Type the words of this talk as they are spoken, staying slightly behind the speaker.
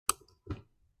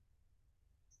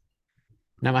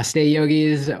Namaste,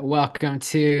 yogis. Welcome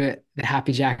to the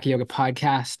Happy Jack Yoga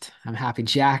Podcast. I'm Happy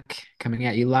Jack, coming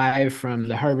at you live from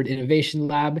the Harvard Innovation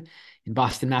Lab in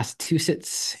Boston,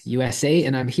 Massachusetts, USA.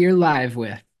 And I'm here live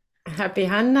with, Happy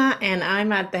Hannah, and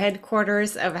I'm at the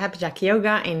headquarters of Happy Jack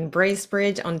Yoga in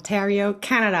Bracebridge, Ontario,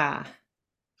 Canada.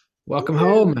 welcome Woo!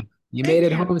 home. You made Thank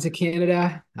it you. home to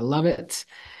Canada. I love it.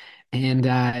 And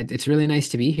it's really nice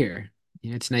to be here.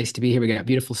 It's nice to be here. We got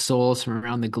beautiful souls from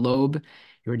around the globe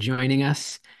who are joining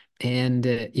us. And,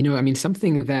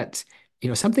 something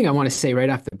I want to say right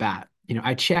off the bat.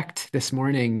 I checked this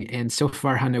morning, and so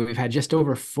far, Hannah, we've had just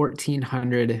over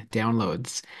 1,400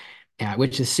 downloads,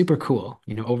 which is super cool,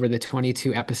 over the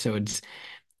 22 episodes.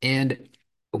 And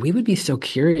we would be so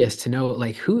curious to know,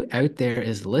 like, who out there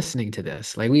is listening to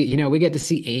this. Like, we get to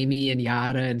see Amy and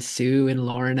Yada and Sue and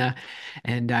Lorna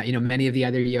and, many of the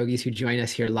other yogis who join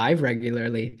us here live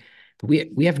regularly. But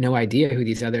we have no idea who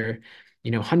these other,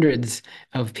 hundreds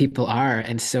of people are.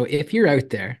 And so if you're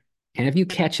out there and if you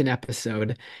catch an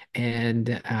episode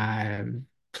and,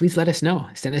 please let us know.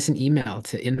 Send us an email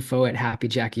to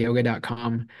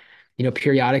info@happyjackyoga.com.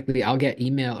 Periodically I'll get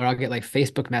email or I'll get like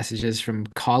Facebook messages from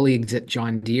colleagues at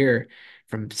John Deere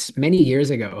from many years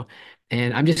ago.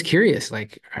 And I'm just curious,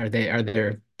 like, are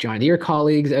there John Deere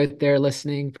colleagues out there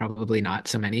listening? Probably not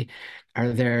so many. Are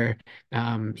there,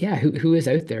 yeah, who is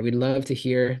out there? We'd love to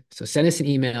hear. So send us an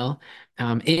email.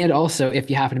 And also, if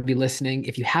you happen to be listening,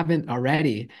 if you haven't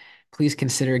already, please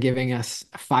consider giving us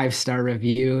a 5-star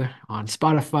review on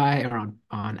Spotify or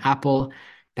on Apple.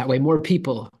 That way, more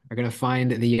people are going to find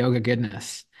the yoga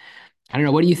goodness. I don't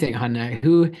know. What do you think, Hanna?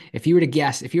 If you were to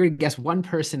guess one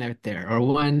person out there or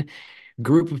one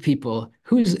group of people,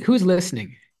 who's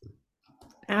listening?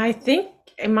 I think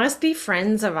it must be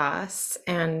friends of us,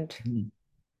 and Hmm.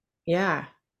 yeah,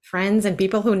 friends and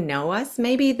people who know us.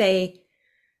 Maybe they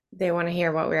want to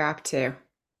hear what we're up to.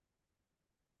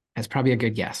 That's probably a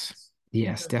good guess.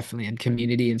 Yes, Mhm. definitely. And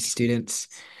community and students.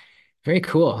 Very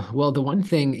cool. Well, the one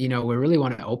thing, we really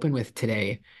want to open with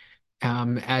today.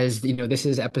 As you know, this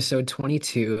is episode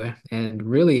 22, and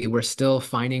really we're still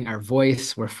finding our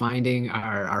voice, we're finding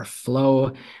our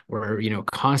flow, we're,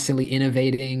 constantly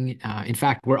innovating. In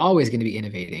fact, we're always going to be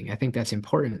innovating. I think that's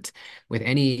important with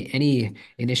any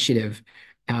initiative.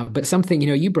 But something,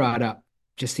 you brought up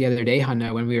just the other day,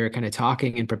 Hanna, when we were kind of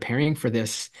talking and preparing for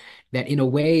this, that in a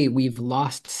way we've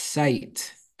lost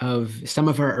sight of some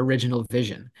of our original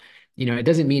vision. It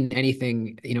doesn't mean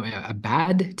anything, a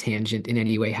bad tangent in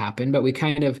any way happened, but we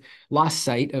kind of lost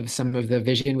sight of some of the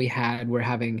vision we had. We're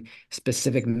having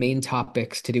specific main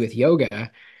topics to do with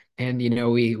yoga. And,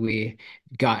 we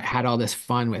had all this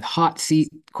fun with hot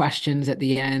seat questions at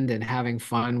the end and having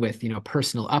fun with,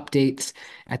 personal updates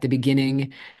at the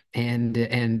beginning.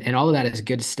 And all of that is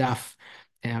good stuff.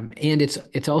 And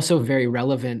it's also very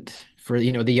relevant for,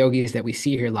 the yogis that we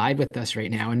see here live with us right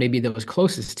now, and maybe those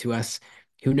closest to us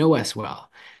who know us well,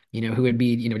 who would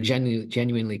be,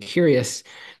 genuinely curious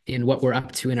in what we're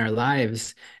up to in our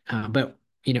lives. But,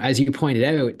 as you pointed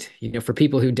out, for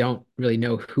people who don't really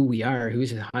know who we are,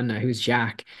 who's Hanna, who's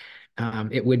Jack,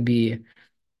 it would be,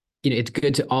 it's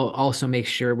good to also make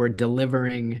sure we're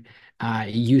delivering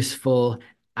useful,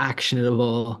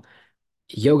 actionable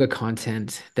yoga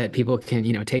content that people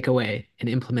can, take away and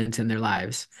implement in their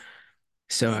lives.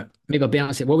 So maybe I'll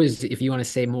bounce it. What was, if you want to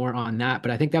say more on that,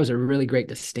 but I think that was a really great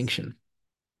distinction.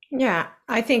 Yeah,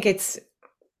 I think it's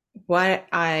what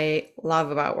I love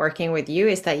about working with you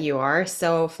is that you are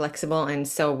so flexible and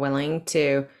so willing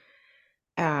to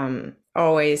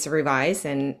always revise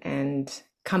and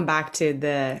come back to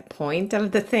the point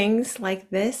of the things like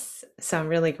this. So I'm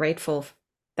really grateful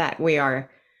that we are,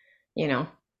 you know,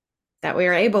 that we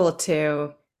are able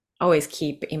to always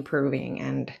keep improving.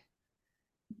 And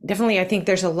definitely, I think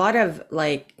there's a lot of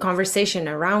like conversation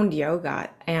around yoga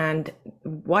and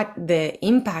what the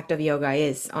impact of yoga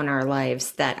is on our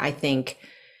lives that I think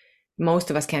most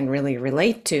of us can really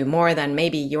relate to more than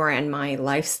maybe your and my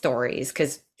life stories.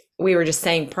 Because we were just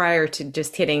saying prior to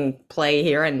just hitting play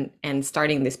here and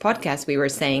starting this podcast, we were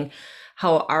saying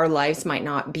how our lives might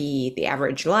not be the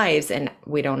average lives, and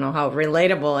we don't know how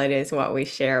relatable it is what we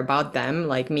share about them,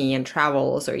 like me and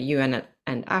travels or you and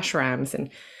ashrams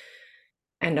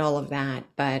and all of that.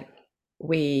 But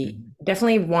we Mhm.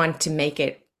 definitely want to make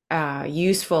it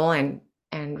useful and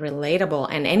relatable.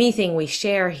 And anything we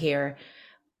share here,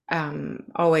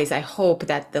 always I hope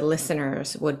that the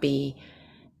listeners would be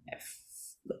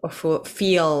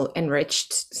feel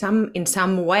enriched some in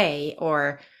some way,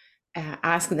 or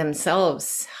ask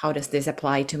themselves, how does this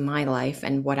apply to my life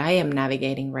and what I am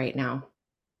navigating right now?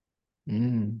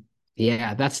 嗯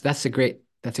，Yeah, that's a great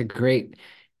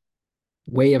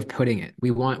way of putting it.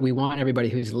 We want everybody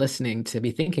who's listening to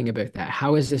be thinking about that.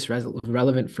 How is this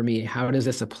relevant for me? How does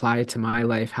this apply to my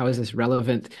life? How is this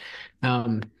relevant?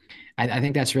 Um, I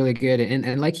think that's really good.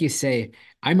 And like you say,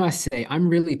 I must say, I'm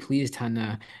really pleased,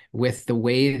 Hannah, with the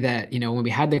way that, when we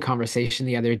had the conversation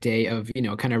the other day of,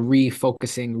 kind of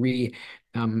refocusing,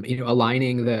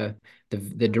 aligning the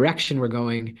direction we're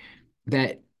going,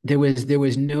 that there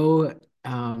was no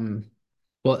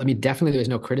well, I mean, definitely there was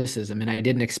no criticism, and I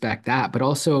didn't expect that. But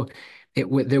also, it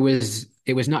was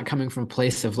not coming from a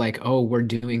place of like, oh, we're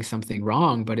doing something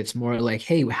wrong, but it's more like,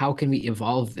 hey, how can we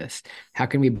evolve this? How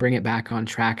can we bring it back on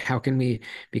track? How can we,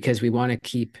 because we want to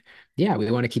keep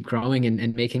growing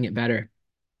and making it better.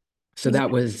 So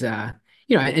that was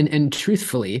and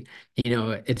truthfully,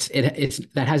 it's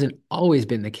that hasn't always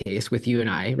been the case with you and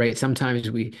I, right? Sometimes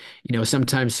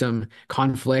some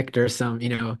conflict or some,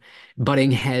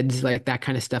 butting heads, like that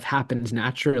kind of stuff happens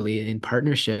naturally in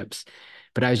partnerships.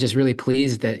 But I was just really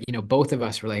pleased that, both of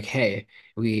us were like, hey,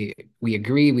 we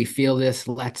agree, we feel this,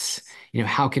 let's,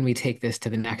 how can we take this to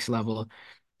the next level?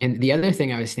 And the other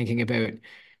thing I was thinking about,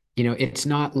 it's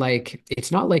not like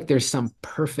there's some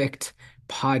perfect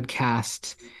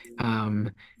podcast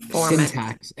Format.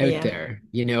 syntax out Yeah. there,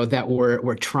 that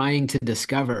we're trying to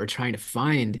discover or trying to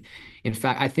find. In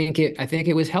fact, I think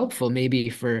it was helpful maybe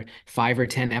for 5 or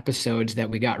 10 episodes that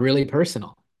we got really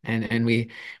personal. And we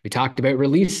talked about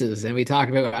releases and we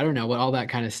talked about, I don't know, what all that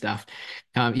kind of stuff.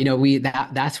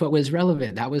 That's what was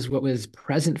relevant. That was what was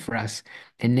present for us.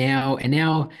 And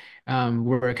now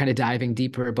we're kind of diving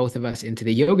deeper, both of us, into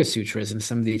the Yoga Sutras and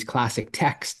some of these classic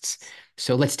texts.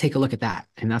 So let's take a look at that.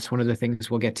 And that's one of the things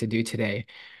we'll get to do today.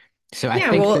 So I Yeah,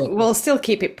 think we'll that, we'll still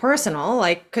keep it personal,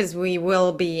 like because we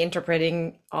will be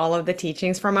interpreting all of the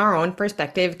teachings from our own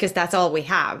perspective, because that's all we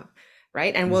have,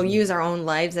 right? And we'll Mhm. use our own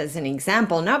lives as an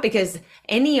example, not because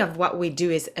any of what we do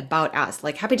is about us.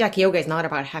 Like Happy Jack Yoga is not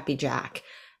about Happy Jack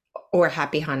or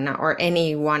Happy Hanna or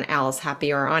anyone else,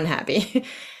 happy or unhappy.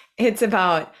 It's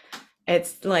about,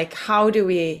 it's like, how do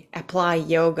we apply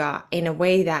yoga in a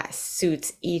way that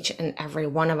suits each and every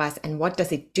one of us? And what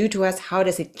does it do to us? How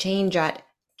does it change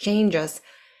us?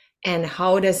 And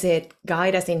how does it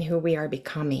guide us in who we are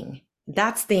becoming?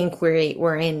 That's the inquiry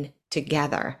we're in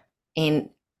together.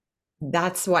 And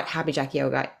that's what Happy Jack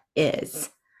Yoga is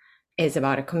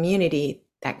about a community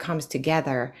that comes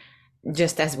together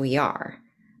just as we are.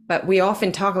 But we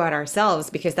often talk about ourselves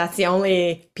because that's the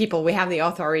only people we have the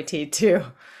authority to,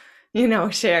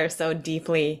 share so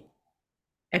deeply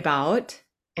about.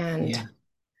 And yeah.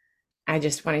 I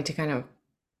just wanted to kind of,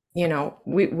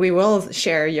 we will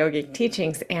share yogic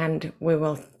teachings and we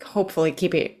will hopefully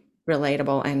keep it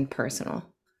relatable and personal.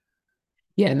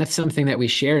 Yeah, and that's something that we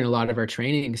share in a lot of our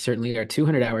training, certainly our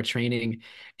 200-hour training,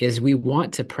 is we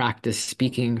want to practice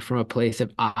speaking from a place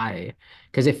of I.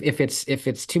 Because if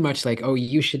it's too much like, oh,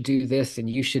 you should do this and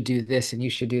you should do this and you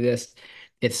should do this,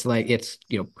 it's like it's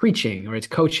preaching or it's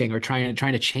coaching or trying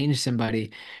to change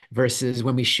somebody, versus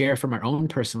when we share from our own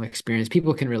personal experience,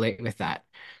 people can relate with that.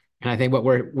 And I think what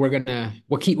we're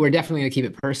definitely gonna keep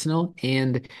it personal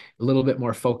and a little bit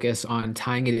more focus on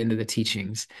tying it into the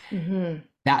teachings. Hmm.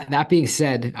 That being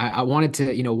said, I wanted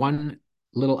to, one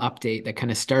little update that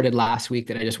kind of started last week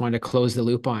that I just wanted to close the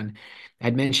loop on.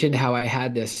 I'd mentioned how I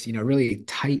had this, really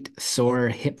tight, sore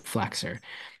hip flexor.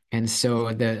 And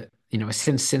so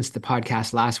since the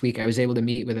podcast last week, I was able to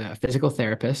meet with a physical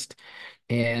therapist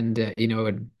and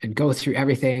and go through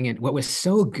everything. And what was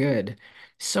so good,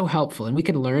 so helpful, and we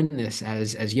can learn this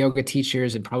as yoga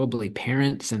teachers and probably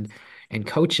parents and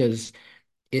coaches,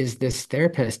 is this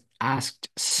therapist asked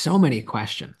so many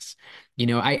questions.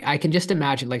 I can just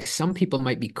imagine, like, some people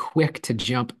might be quick to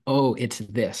jump, oh, it's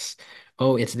this,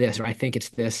 oh, it's this, or I think it's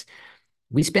this.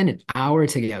 We spent an hour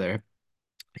together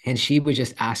and she was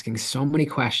just asking so many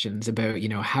questions about,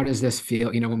 how does this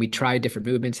feel? When we try different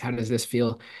movements, how does this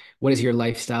feel? What is your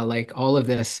lifestyle like? All of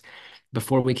this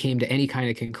before we came to any kind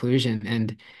of conclusion.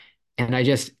 And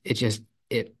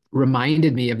it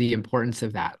reminded me of the importance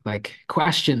of that. Like,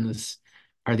 questions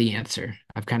are the answer.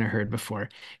 I've kind of heard before.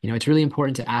 It's really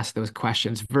important to ask those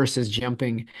questions versus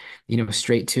jumping,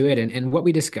 straight to it. And what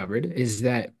we discovered is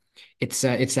that it's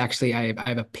actually, I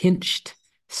have a pinched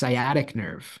sciatic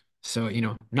nerve. So,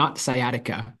 not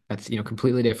sciatica, that's,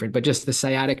 completely different, but just the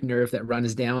sciatic nerve that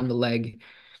runs down the leg.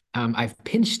 I've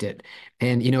pinched it.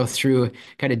 And, through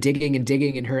kind of digging and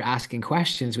digging and her asking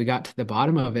questions, we got to the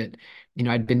bottom of it.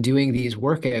 I'd been doing these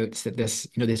workouts at this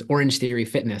Orange Theory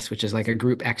Fitness, which is like a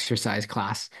group exercise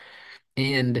class.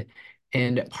 And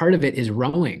part of it is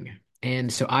rowing.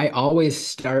 And so I always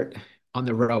start on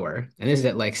the rower, and this is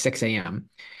at like 6 a.m.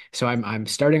 So I'm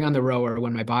starting on the rower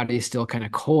when my body is still kind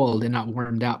of cold and not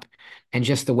warmed up. And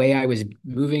just the way I was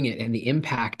moving it and the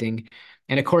impacting.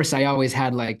 And of course, I always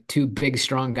had like two big,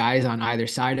 strong guys on either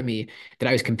side of me that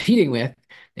I was competing with.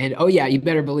 And oh yeah, you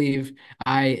better believe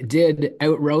I did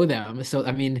outrow them. So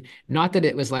I mean, not that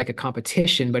it was like a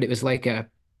competition, but it was like a,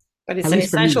 But it's at an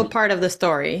least for essential me, part of the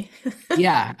story.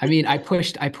 yeah, I mean, I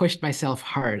pushed myself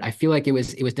hard. I feel like it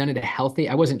was done in a healthy.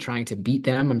 I wasn't trying to beat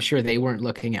them. I'm sure they weren't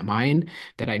looking at mine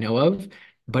that I know of,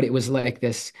 but it was like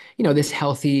this, this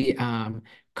healthy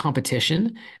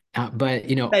competition. But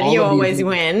That all you of these, always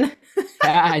win.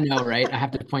 I know, right? I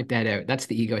have to point that out. That's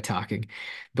the ego talking.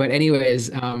 But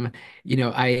anyways,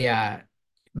 I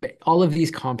but all of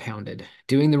these compounded,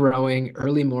 doing the rowing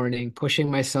early morning, pushing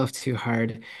myself too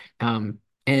hard.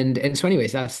 And so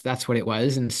anyways, that's what it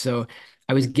was. And so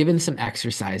I was given some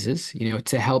exercises,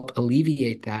 to help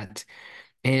alleviate that.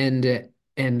 And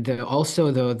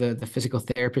also though the physical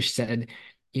therapist said,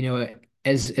 you know,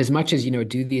 as much as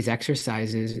do these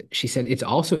exercises, she said it's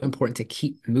also important to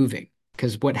keep moving.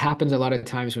 Because what happens a lot of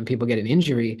times when people get an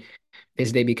injury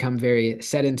is they become very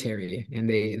sedentary and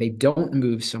they don't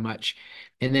move so much.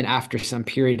 And then after some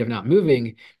period of not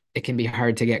moving, it can be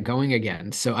hard to get going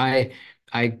again. So I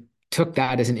took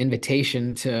that as an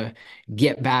invitation to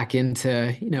get back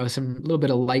into, some little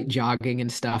bit of light jogging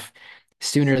and stuff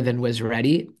sooner than was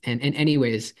ready. And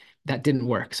anyways, that didn't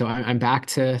work. So I'm back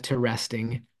to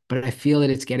resting, but I feel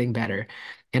that it's getting better.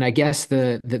 And I guess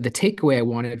the takeaway I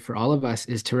wanted for all of us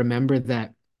is to remember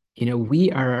that,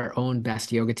 we are our own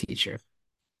best yoga teacher.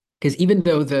 Because even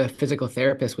though the physical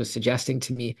therapist was suggesting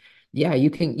to me, yeah, you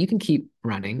can keep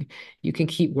running, you can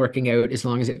keep working out as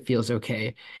long as it feels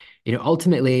okay.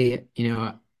 Ultimately,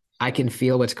 I can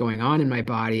feel what's going on in my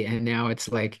body. And now it's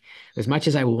like, as much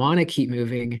as I want to keep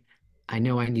moving, I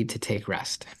know I need to take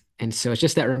rest. And so it's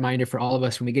just that reminder for all of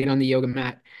us when we get on the yoga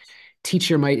mat,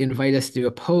 teacher might invite us to do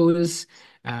a pose,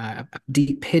 a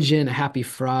deep pigeon, a happy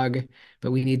frog,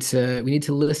 but we need to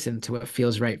listen to what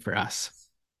feels right for us.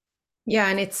 Yeah,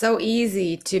 and it's so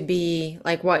easy to be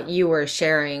like what you were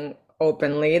sharing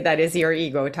openly. That is your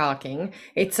ego talking.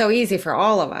 It's so easy for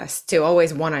all of us to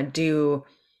always want to do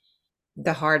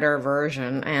the harder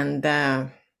version. And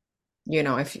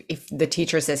if the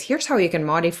teacher says, "Here's how you can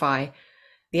modify,"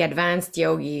 the advanced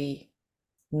yogi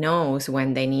knows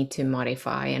when they need to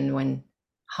modify and when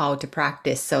how to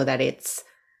practice so that it's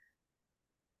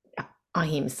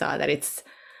ahimsa, that it's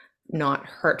not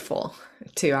hurtful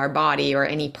to our body or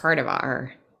any part of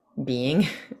our being,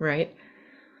 right?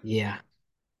 Yeah.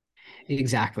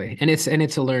 Exactly. And it's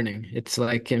a learning. It's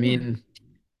like, I Yeah. mean,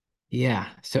 yeah.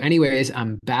 So anyways,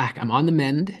 I'm back. I'm on the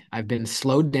mend. I've been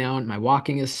slowed down. My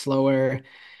walking is slower.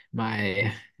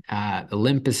 My the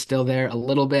limp is still there a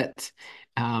little bit.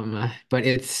 But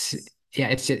it's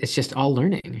just all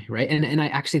learning, right? And I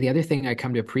actually the other thing I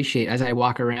come to appreciate as I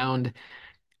walk around,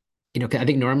 'cause I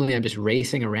think normally I'm just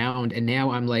racing around and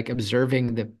now I'm like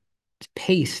observing the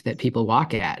pace that people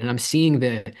walk at. And I'm seeing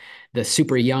the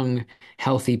super young,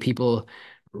 healthy people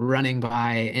running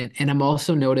by. And I'm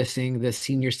also noticing the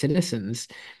senior citizens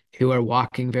who are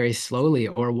walking very slowly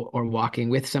or walking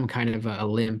with some kind of a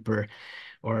limp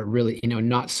or really,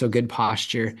 not so good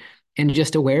posture. And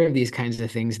just aware of these kinds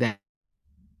of things that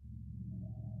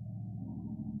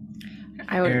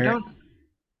I would are. don't.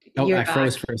 Oh, You're I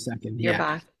froze back. for a second. You're Yeah.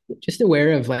 back. Just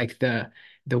aware of like the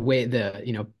way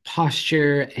the,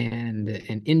 posture and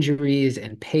injuries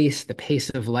and the pace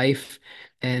of life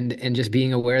and just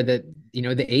being aware that,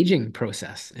 the aging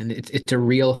process and it's a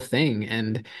real thing.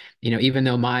 And, even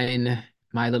though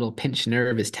my little pinched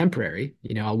nerve is temporary,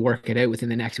 I'll work it out within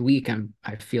the next week.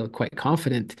 I feel quite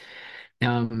confident.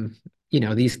 Um,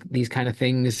 these kind of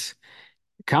things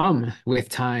come with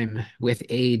time, with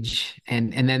age,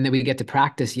 and then we get to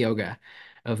practice yoga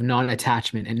of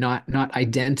non-attachment and not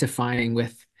identifying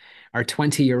with our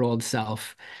 20-year-old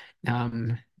self,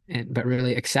 um, but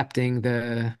really accepting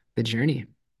the journey.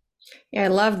 Yeah, I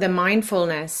love the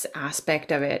mindfulness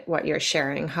aspect of it, what you're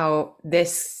sharing, how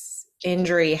this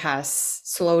injury has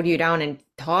slowed you down and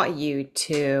taught you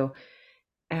to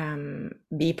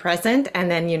be present. And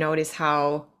then you notice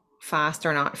how fast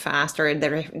or not fast or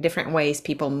the different ways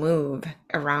people move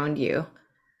around you.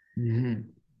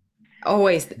 Mhm.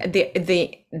 Always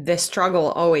the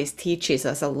struggle always teaches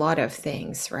us a lot of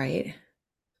things, right?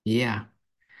 Yeah.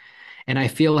 And I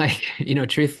feel like,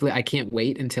 truthfully, I can't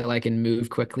wait until I can move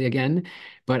quickly again.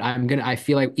 But I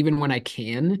feel like even when I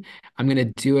can, I'm gonna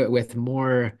do it with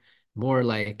more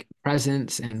like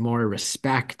presence and more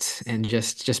respect and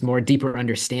just more deeper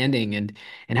understanding and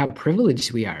how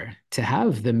privileged we are to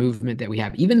have the movement that we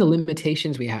have, even the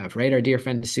limitations we have, right? Our dear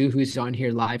friend Sue, who's on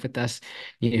here live with us,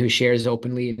 who shares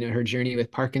openly, her journey with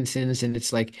Parkinson's. And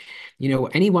it's like,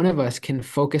 any one of us can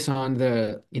focus on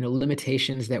the,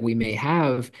 limitations that we may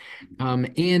have.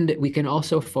 And we can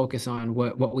also focus on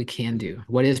what we can do,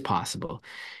 what is possible.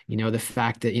 The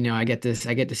fact that, I get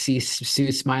to see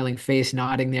Sue's smiling face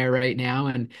nodding there right now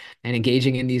and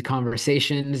engaging in these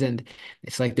conversations. And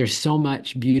it's like there's so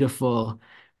much beautiful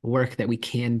work that we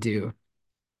can do.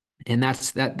 And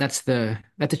that's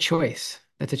a choice.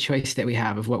 That's a choice that we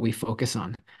have of what we focus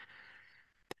on.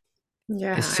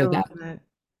 Yeah, I So love that that.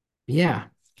 Yeah.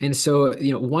 And so,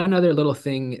 one other little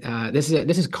thing, this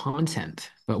is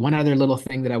content, but one other little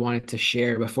thing that I wanted to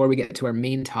share before we get to our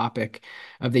main topic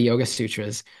of the Yoga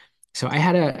Sutras. So I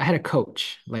had a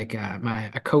coach, like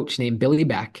a coach named Billy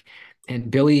Beck,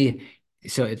 and Billy.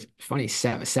 So it's funny,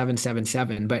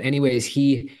 777. But anyways,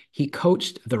 he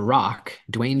coached The Rock,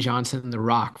 Dwayne Johnson, The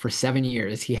Rock, for 7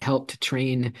 years. He helped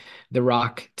train The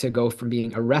Rock to go from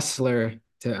being a wrestler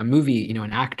to a movie,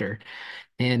 an actor.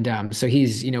 And so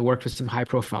he's, worked with some high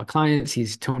profile clients.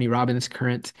 He's Tony Robbins'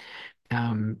 current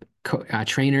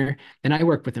trainer. And I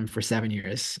worked with him for 7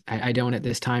 years. I don't at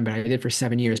this time, but I did for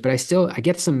 7 years. But I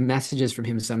get some messages from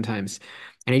him sometimes.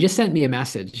 And he just sent me a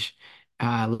message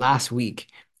last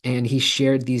week and he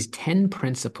shared these 10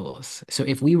 principles. So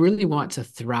if we really want to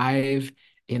thrive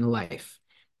in life,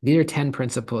 these are 10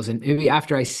 principles. And maybe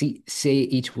after say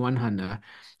each one, Hanna,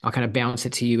 I'll kind of bounce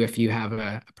it to you if you have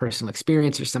a personal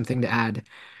experience or something to add.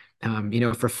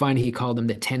 For fun, he called them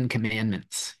the Ten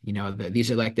Commandments. These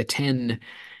are like the ten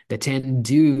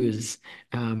do's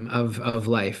of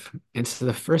life. And so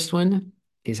the first one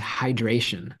is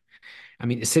hydration. I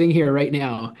mean, sitting here right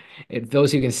now,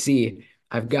 those who can see,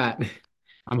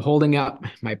 I'm holding up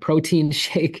my protein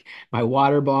shake, my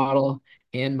water bottle,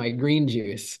 and my green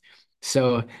juice.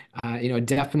 So,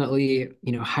 definitely,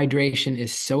 hydration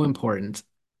is so important.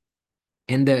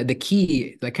 And the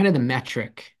key, like kind of the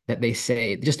metric that they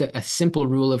say, just a simple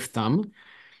rule of thumb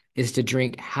is to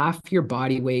drink half your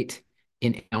body weight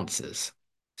in ounces.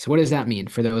 So what does that mean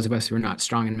for those of us who are not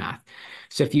strong in math?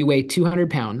 So if you weigh 200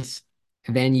 pounds,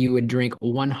 then you would drink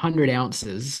 100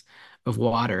 ounces of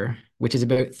water, which is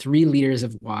about 3 liters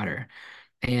of water.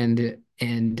 And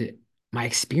my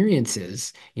experience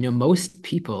is,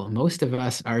 most of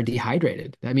us are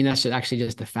dehydrated. I mean, that's actually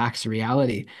just the facts of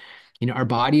reality. Our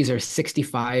bodies are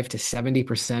 65 to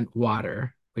 70%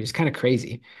 water, which is kind of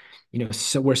crazy.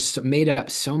 So we're made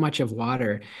up so much of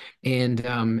water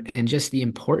and just the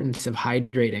importance of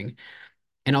hydrating.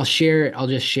 And I'll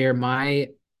just share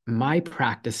my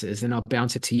practices and I'll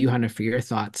bounce it to you, Hannah, for your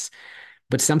thoughts.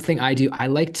 But something I do, I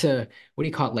like to, what do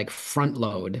you call it? Like front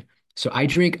load. So I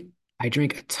drink a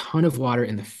ton of water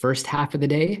in the first half of the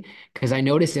day because I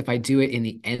notice if I do it in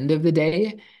the end of the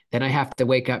day, then I have to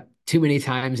wake up too many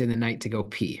times in the night to go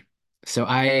pee. So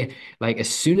I like as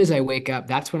soon as I wake up,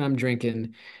 that's when I'm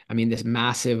drinking, I mean, this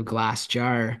massive glass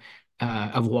jar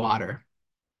of water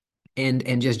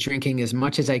and just drinking as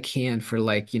much as I can for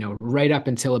like, right up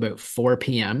until about 4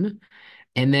 p.m.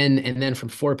 And then from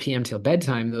 4 p.m. till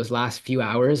bedtime, those last few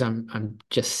hours, I'm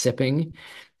just sipping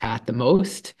at the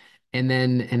most. And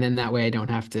then that way I don't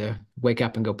have to wake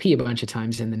up and go pee a bunch of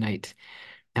times in the night.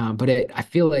 But I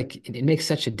feel like it makes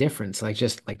such a difference, like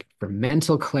just like for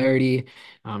mental clarity,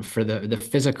 for the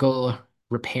physical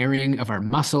repairing of our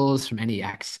muscles from any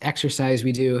exercise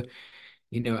we do.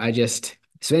 I just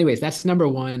so anyways, that's number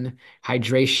one,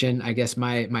 hydration. I guess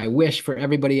my wish for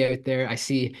everybody out there. I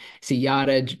see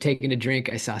Yada taking a drink.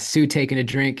 I saw Sue taking a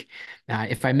drink.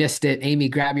 If I missed it, Amy,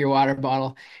 grab your water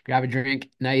bottle, grab a drink.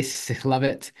 Nice, love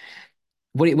it.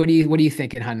 What are you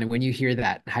thinking, Hannah, when you hear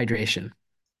that hydration?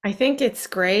 I think it's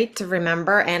great to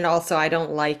remember, and also I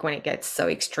don't like when it gets so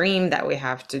extreme that we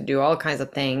have to do all kinds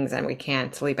of things and we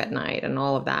can't sleep at night and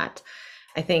all of that.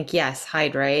 I think yes,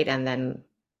 hydrate and then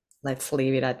let's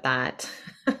leave it at that.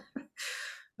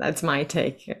 That's my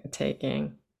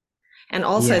taking. And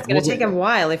also, Yeah. it's going Well, to take a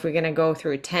while if we're going to go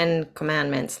through 10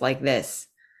 commandments like this.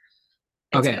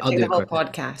 It's okay, going to I'll take do the it whole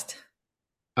quickly. podcast.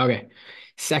 Okay.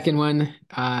 Second one,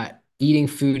 eating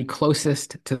food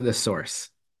closest to the source.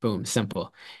 Boom,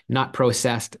 simple. Not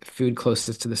processed, food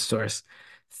closest to the source.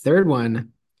 Third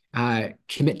one,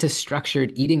 commit to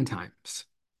structured eating times,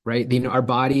 right? Our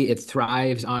body, it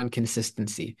thrives on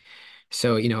consistency.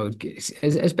 So,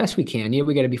 as best we can,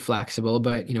 we got to be flexible,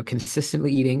 but,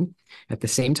 consistently eating at the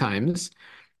same times.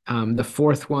 The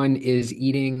fourth one is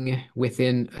eating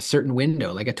within a certain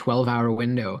window, like a 12-hour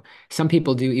window. Some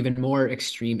people do even more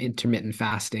extreme intermittent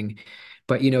fasting,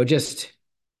 But, just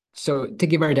so to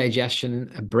give our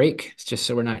digestion a break, just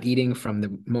so we're not eating from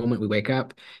the moment we wake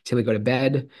up till we go to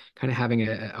bed, kind of having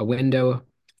a window.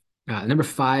 Number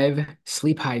five,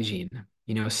 sleep hygiene.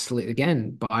 Sleep,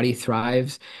 again, body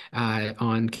thrives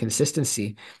on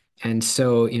consistency. And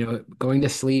so, going to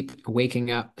sleep,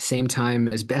 waking up same time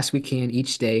as best we can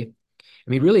each day. I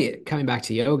mean, really coming back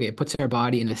to yoga, it puts our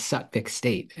body in a sattvic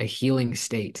state, a healing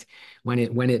state when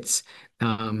it's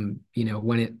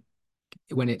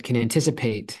when it can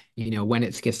anticipate, when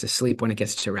it gets to sleep, when it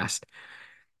gets to rest.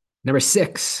 Number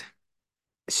six,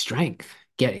 strength,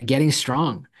 getting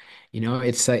strong.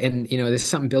 It's and this is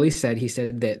something Billy said. He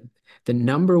said that the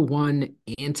number one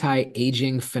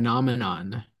anti-aging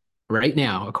phenomenon right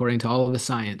now, according to all of the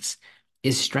science,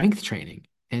 is strength training.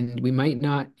 And we might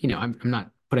not, I'm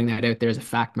not putting that out there as a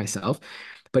fact myself,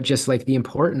 but just like the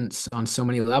importance on so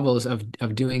many levels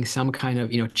of doing some kind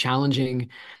of, challenging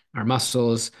our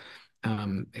muscles,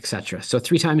 etc. So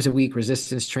 3 times a week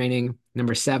resistance training.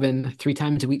 Number seven, 3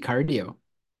 times a week cardio.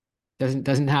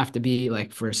 Doesn't have to be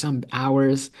like for some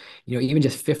hours, even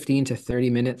just 15 to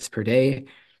 30 minutes per day,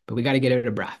 but we got to get out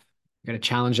of breath. We got to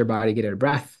challenge our body, get out of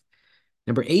breath.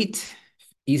 Number eight,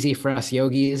 easy for us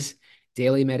yogis,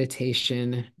 daily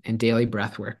meditation and daily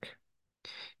breath work.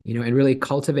 And really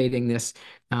cultivating this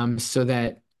so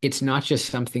that it's not just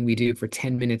something we do for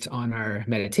 10 minutes on our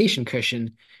meditation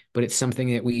cushion, but it's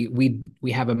something that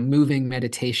we have a moving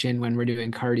meditation when we're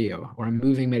doing cardio or a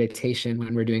moving meditation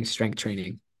when we're doing strength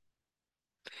training.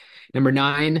 Number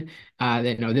nine,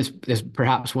 this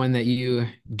perhaps one that you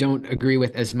don't agree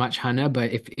with as much, Hannah,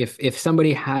 but if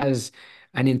somebody has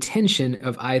an intention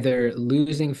of either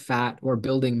losing fat or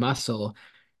building muscle,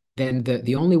 then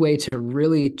the only way to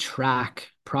really track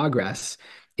progress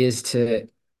is to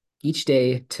each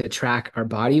day to track our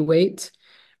body weight,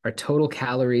 our total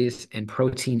calories, and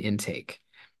protein intake.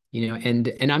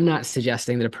 And I'm not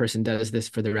suggesting that a person does this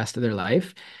for the rest of their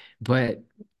life, but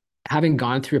having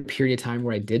gone through a period of time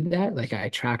where I did that, like I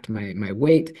tracked my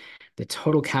weight, the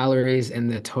total calories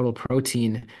and the total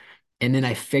protein, and then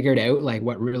I figured out like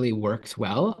what really works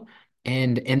well.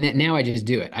 And then now I just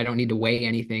do it. I don't need to weigh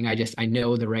anything. I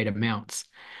know the right amounts.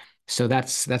 So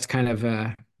that's kind of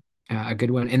a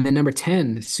good one. And then number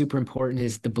 10, super important,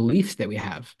 is the beliefs that we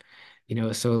have.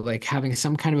 So like having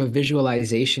some kind of a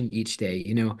visualization each day,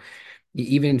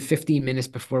 even 15 minutes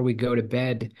before we go to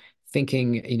bed,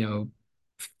 thinking,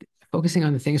 focusing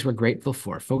on the things we're grateful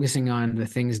for, focusing on the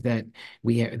things that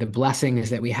the blessings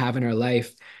that we have in our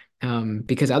life.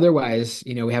 Because otherwise,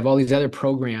 we have all these other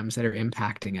programs that are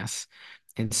impacting us.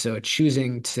 And so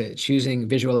choosing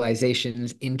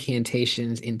visualizations,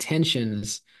 incantations,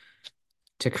 intentions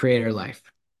to create our life.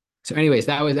 So anyways,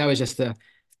 that was just a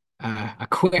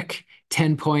quick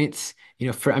 10 points.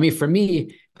 For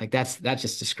me, like that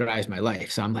just describes my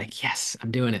life. So I'm like, yes,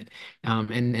 I'm doing it.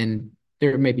 And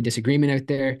there may be disagreement out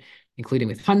there, including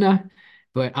with Hannah,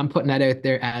 but I'm putting that out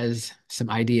there as some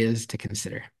ideas to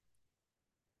consider.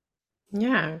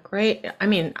 Yeah, great. I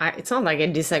mean, it's not like I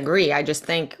disagree. I just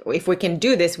think if we can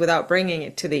do this without bringing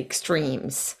it to the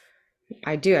extremes,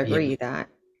 I do Yeah. agree that,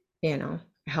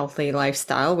 healthy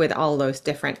lifestyle with all those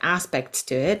different aspects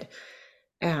to it,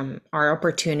 are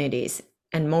opportunities.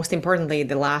 And most importantly,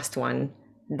 the last one,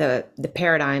 the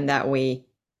paradigm that we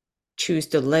choose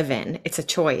to live in, it's a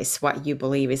choice. What you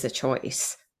believe is a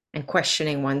choice. And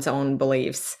questioning one's own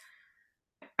beliefs,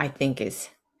 I think, is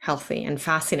healthy and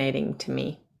fascinating to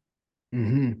me.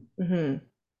 Hmm. Hmm.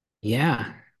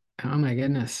 Yeah. Oh my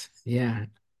goodness. Yeah.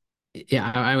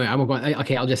 Yeah, I'm going.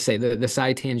 Okay, I'll just say the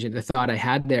side tangent. The thought I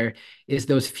had there is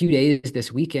those few days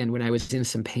this weekend when I was in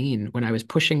some pain, when I was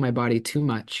pushing my body too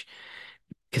much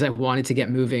because I wanted to get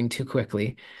moving too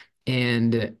quickly,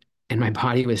 and my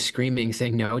body was screaming,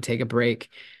 saying, "No, take a break."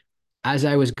 As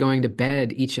I was going to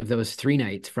bed each of those 3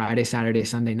 nights, Friday, Saturday,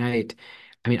 Sunday night,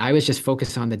 I mean, I was just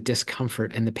focused on the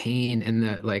discomfort and the pain and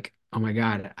the like, oh my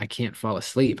God, I can't fall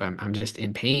asleep. I'm just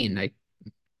in pain.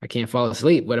 I can't fall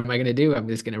asleep. What am I going to do? I'm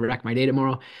just going to wreck my day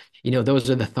tomorrow. Those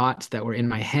are the thoughts that were in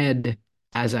my head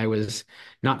as I was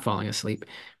not falling asleep,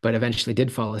 but eventually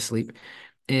did fall asleep.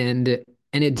 And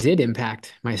and it did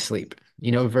impact my sleep,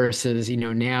 versus,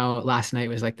 now last night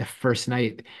was like the first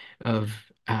night of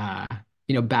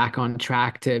back on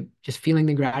track to just feeling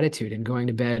the gratitude and going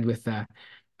to bed with a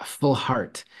full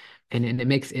heart. And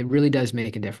it really does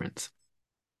make a difference.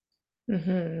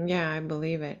 Hmm. Yeah, I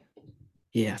believe it.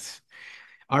 Yes.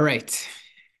 All right.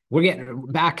 We're getting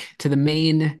back to the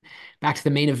main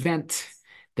event,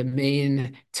 the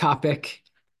main topic.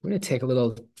 We're going to take a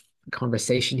little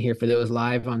conversation here for those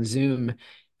live on Zoom.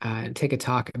 and take a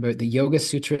talk about the Yoga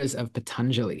Sutras of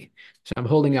Patanjali. So I'm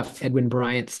holding up Edwin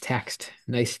Bryant's text,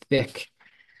 nice thick.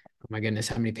 Oh my goodness,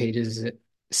 how many pages is it?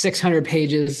 600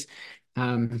 pages.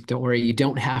 Don't worry, you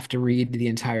don't have to read the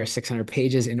entire 600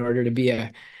 pages in order to be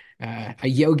a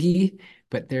yogi,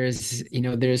 but there's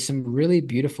some really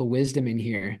beautiful wisdom in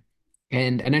here.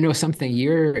 And I know something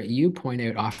you point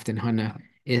out often, Hanna,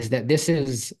 is that this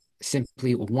is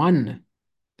simply one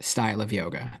style of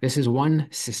yoga. This is one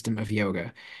system of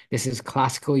yoga. This is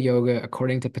classical yoga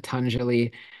according to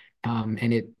Patanjali, um,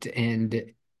 and it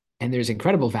and and there's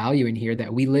incredible value in here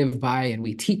that we live by and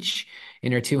we teach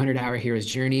in our 200-hour hero's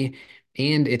journey.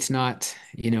 And it's not,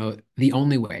 the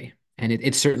only way, and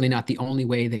it's certainly not the only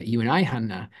way that you and I,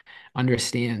 Hanna,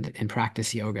 understand and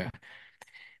practice yoga.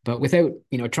 But without,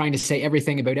 trying to say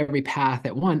everything about every path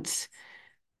at once,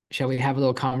 shall we have a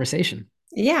little conversation?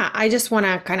 Yeah, I just want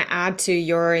to kind of add to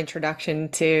your introduction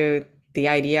to the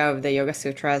idea of the Yoga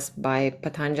Sutras by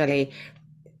Patanjali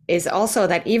is also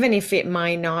that even if it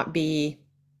might not be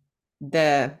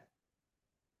the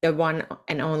the one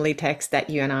and only text that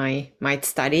you and I might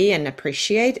study and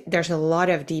appreciate, there's a lot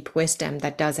of deep wisdom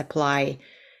that does apply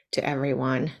to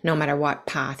everyone, no matter what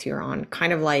path you're on.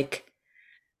 Kind of like,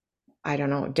 I don't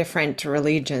know, different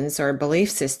religions or belief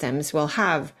systems will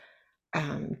have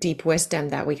deep wisdom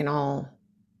that we can all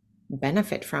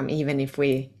benefit from, even if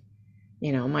we,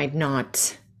 might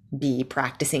not be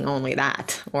practicing only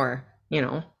that, or.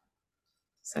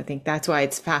 So I think that's why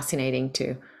it's fascinating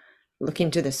to look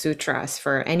into the sutras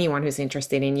for anyone who's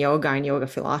interested in yoga and yoga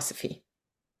philosophy.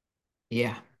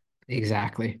 Yeah,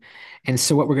 exactly. And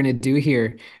so what we're going to do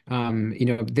here,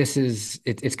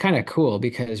 it's kind of cool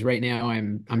because right now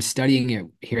I'm studying it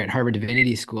here at Harvard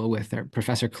Divinity School with our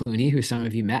Professor Clooney, who some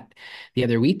of you met the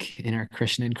other week in our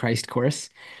Krishna and Christ course.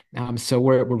 So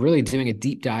we're really doing a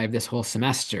deep dive this whole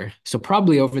semester. So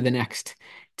probably over the next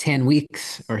 10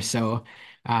 weeks or so,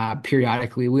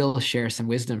 periodically we'll share some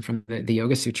wisdom from the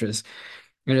Yoga Sutras.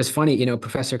 And it was funny,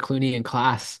 Professor Clooney in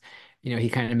class, he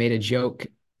kind of made a joke.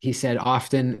 He said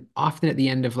often at the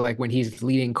end of like when he's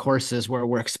leading courses where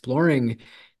we're exploring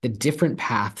the different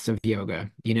paths of yoga,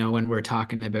 when we're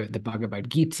talking about the Bhagavad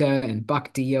Gita and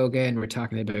Bhakti yoga, and we're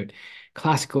talking about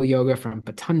classical yoga from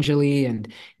Patanjali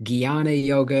and Jnana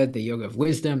yoga, the yoga of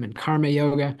wisdom and karma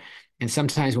yoga. And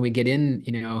sometimes when we get in,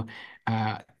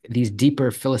 these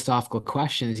deeper philosophical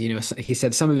questions, he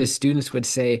said some of his students would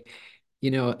say,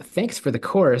 thanks for the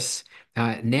course.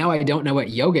 Now I don't know what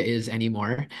yoga is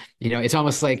anymore. It's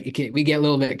almost like we get a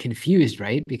little bit confused,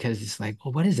 right? Because it's like,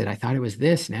 well, what is it? I thought it was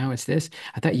this. Now it's this.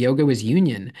 I thought yoga was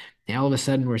union. Now all of a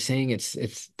sudden we're saying it's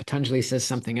Patanjali says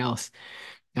something else.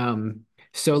 Um,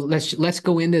 so let's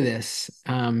go into this,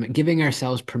 giving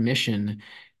ourselves permission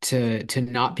to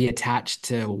not be attached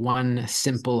to one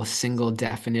simple single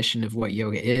definition of what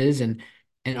yoga is, and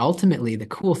ultimately the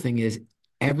cool thing is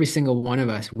every single one of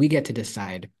us, we get to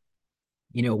decide,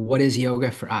 what is yoga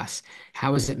for us?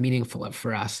 How is it meaningful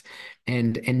for us?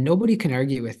 And nobody can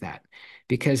argue with that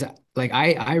because like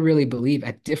I really believe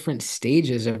at different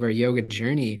stages of our yoga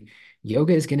journey,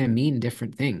 yoga is going to mean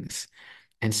different things.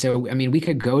 And so, I mean, we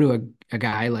could go to a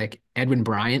guy like Edwin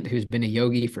Bryant, who's been a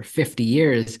yogi for 50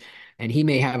 years, and he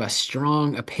may have a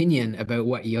strong opinion about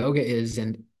what yoga is.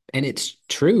 And it's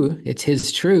true. It's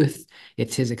his truth.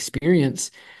 It's his experience.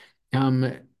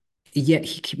 Um,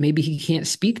 Yet maybe he can't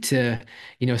speak to,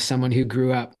 someone who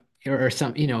grew up or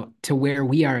some, to where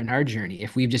we are in our journey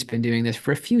if we've just been doing this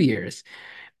for a few years.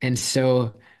 And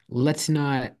so let's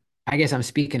not, I guess I'm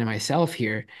speaking to myself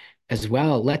here as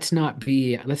well. Let's not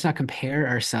compare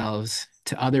ourselves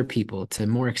to other people, to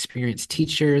more experienced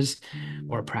teachers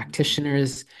or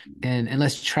practitioners, and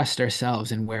let's trust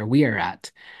ourselves and where we are at.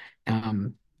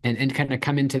 And kind of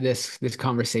come into this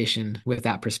conversation with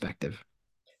that perspective.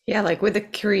 Yeah, like with a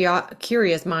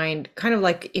curious mind, kind of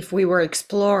like if we were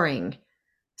exploring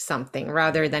something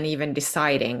rather than even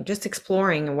deciding, just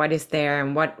exploring what is there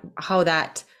and how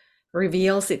that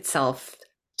reveals itself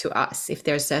to us. If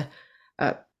there's a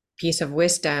piece of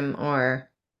wisdom or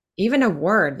even a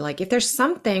word, like if there's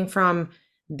something from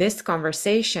this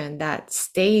conversation that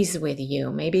stays with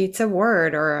you, maybe it's a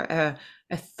word or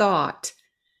a thought,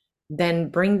 then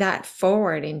bring that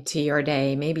forward into your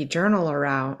day, maybe journal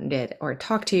around it or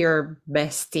talk to your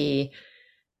bestie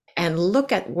and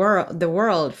look at the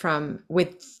world from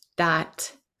with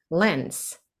that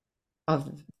lens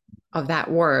of that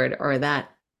word or that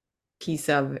piece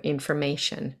of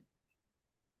information.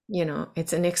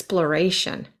 It's an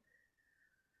exploration.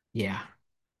 Yeah.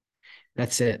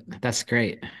 That's it. That's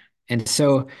great. And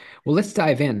so, well, let's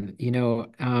dive in.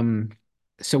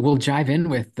 So we'll dive in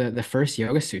with the first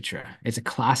Yoga Sutra. It's a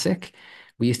classic.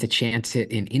 We used to chant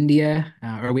it in India,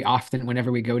 or we often,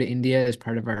 whenever we go to India, as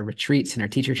part of our retreats and our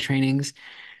teacher trainings.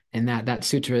 And that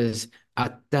sutra is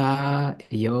Atta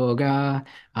Yoga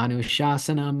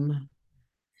Anushasanam.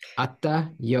 Atta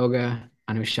Yoga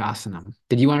Anushasanam.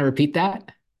 Did you want to repeat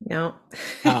that? No.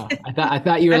 Oh, I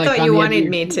thought you were I like thought on you the edge of wanted your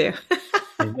me seat.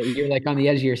 to. You're like on the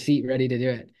edge of your seat, ready to do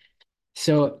it.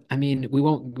 So, I mean, we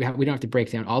don't have to break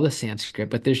down all the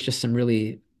Sanskrit, but there's just some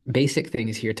really basic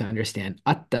things here to understand.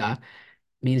 Atta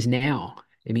means now.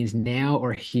 It means now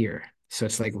or here. So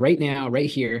it's like right now, right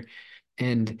here.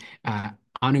 And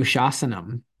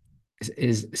Anushasanam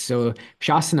so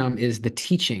Shasanam is the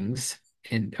teachings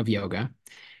of yoga.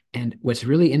 And what's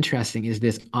really interesting is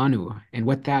this anu. And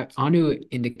what that anu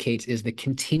indicates is the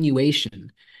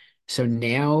continuation. So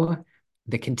now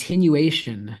the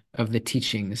continuation of the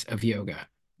teachings of yoga.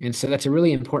 And so that's a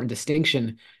really important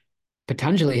distinction.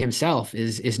 Patanjali himself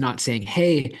is not saying,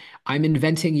 "Hey, I'm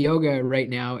inventing yoga right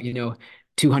now,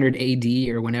 200 AD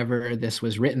or whenever this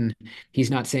was written."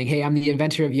 He's not saying, "Hey, I'm the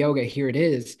inventor of yoga, here it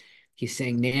is." He's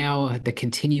saying now the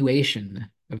continuation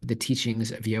of the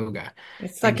teachings of yoga.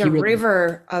 It's And like a he really,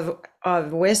 river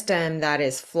of wisdom that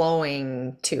is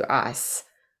flowing to us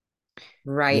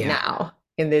right yeah. now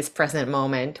in this present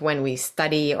moment when we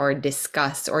study or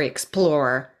discuss or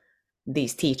explore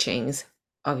these teachings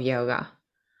of yoga.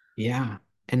 Yeah.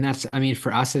 And that's, I mean,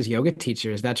 for us as yoga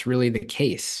teachers, that's really the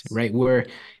case, right?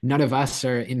 None of us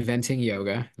are inventing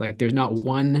yoga. Like, there's not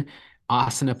one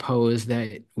asana pose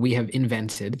that we have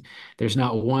invented. There's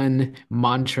not one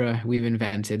mantra we've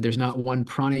invented. There's not one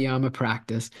pranayama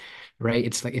practice, right?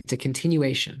 It's like it's a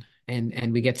continuation.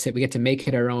 And we get to make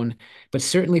it our own. But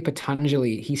certainly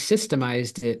Patanjali, he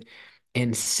systemized it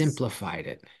and simplified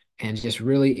it and just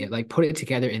really like put it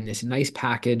together in this nice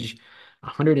package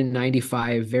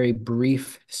 195 very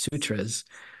brief sutras.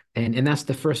 And that's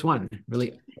the first one,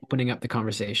 really opening up the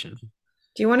conversation.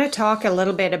 Do you want to talk a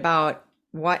little bit about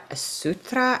what a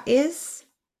sutra is?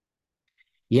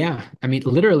 Yeah, I mean,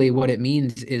 literally what it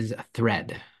means is a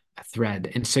thread, a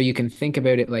thread. And so you can think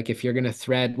about it like if you're going to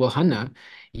thread, well, Hanna,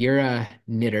 you're a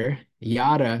knitter.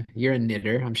 Yara, you're a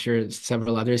knitter. I'm sure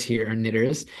several others here are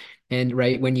knitters. And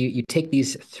right, when you take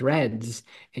these threads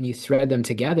and you thread them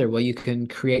together, well, you can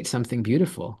create something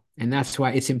beautiful. And that's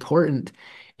why it's important,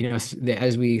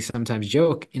 as we sometimes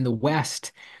joke in the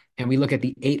West, and we look at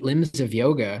the 8 limbs of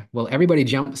yoga, well, everybody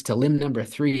jumps to limb number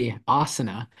 3,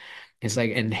 asana. It's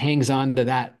like and hangs on to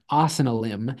that asana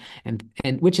limb,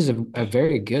 and which is a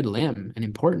very good limb, an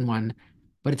important one,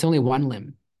 but it's only one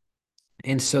limb.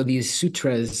 And so these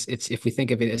sutras, it's if we think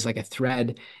of it as like a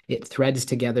thread, it threads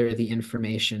together the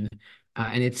information,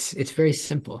 and it's very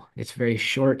simple. It's very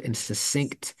short and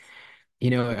succinct.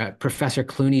 Professor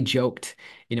Clooney joked,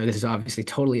 this is obviously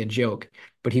totally a joke,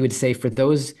 but he would say for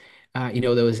those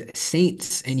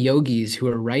saints and yogis who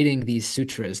are writing these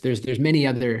sutras, there's many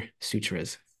other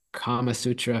sutras, Kama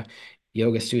Sutra,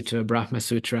 Yoga Sutra, Brahma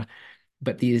Sutra,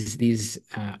 but these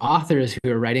authors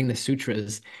who are writing the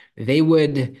sutras, they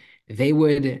would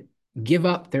give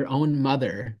up their own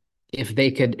mother if they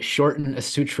could shorten a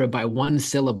sutra by one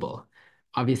syllable.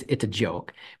 Obviously, it's a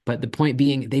joke, but the point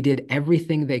being, they did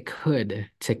everything they could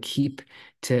to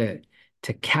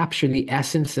to capture the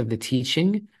essence of the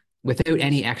teaching without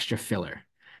any extra filler.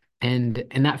 And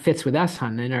that fits with us,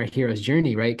 Han, in our hero's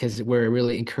journey, right? Because we're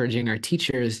really encouraging our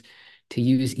teachers to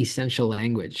use essential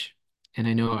language. And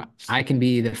I know I can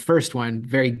be the first one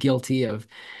very guilty of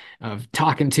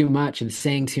talking too much and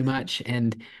saying too much.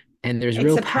 And there's It's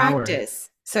real a power. practice.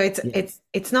 So it's Yeah. it's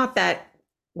it's not that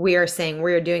we are saying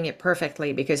we're doing it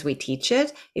perfectly because we teach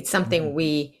it. It's something Mhm.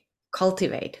 we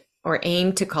cultivate or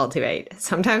aim to cultivate,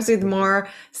 sometimes with Yeah. more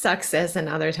success and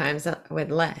other times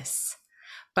with less.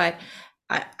 But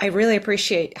I really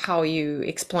appreciate how you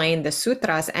explain the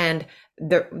sutras and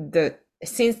the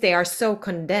since they are so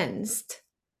condensed,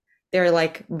 they're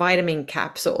like vitamin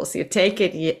capsules. You take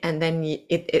it and then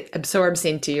it absorbs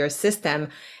into your system.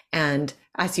 And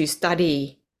as you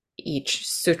study each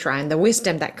sutra and the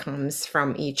wisdom that comes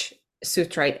from each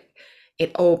sutra,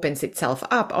 it opens itself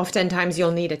up. Oftentimes,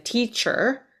 you'll need a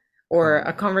teacher or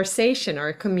a Mhm. conversation or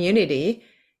a community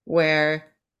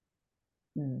where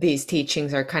these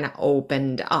teachings are kind of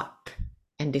opened up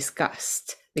and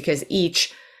discussed because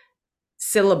each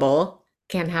syllable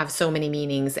can have so many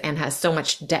meanings and has so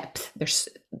much depth. There's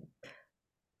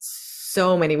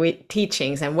so many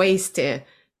teachings and ways to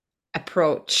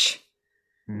approach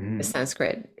the Mhm.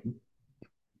 Sanskrit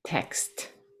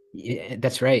text. Yeah,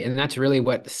 that's right. And that's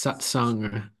what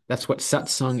satsang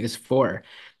is for.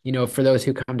 For those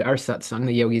who come to our satsang,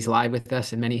 the yogis live with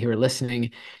us and many who are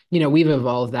listening, we've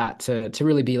evolved that to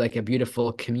really be like a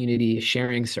beautiful community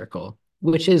sharing circle.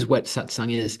 which is what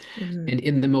satsang is. Mhm. And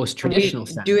in the most And traditional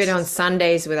we do it on sense,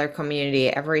 Sundays with our community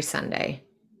every Sunday.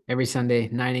 every Sunday,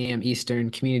 9 a.m. Eastern,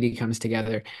 community comes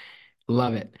together.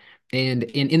 Love it. And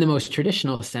in the most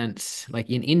traditional sense, like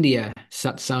in India,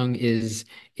 satsang is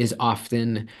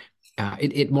often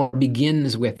it more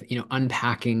begins with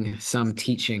unpacking some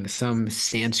teaching, some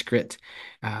Sanskrit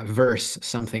verse,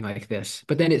 something like this.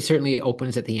 But then it certainly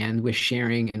opens at the end with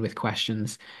sharing and with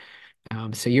questions.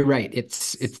 So you're right.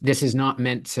 It's this is not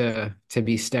meant to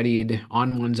be studied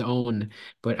on one's own.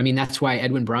 But I mean that's why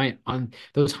Edwin Bryant on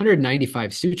those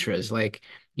 195 sutras, like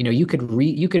you could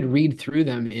read through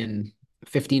them in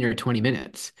 15 or 20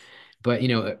 minutes. But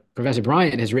Professor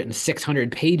Bryant has written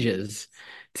 600 pages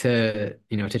to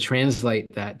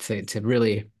translate that to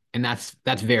really, and that's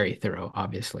very thorough,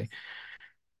 obviously.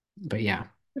 But yeah,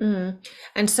 Mhm.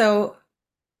 And so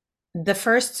the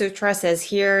first sutra says,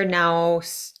 here now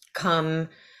come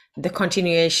the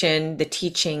continuation, the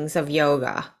teachings of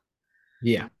yoga.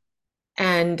 yeah.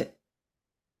 And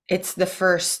it's the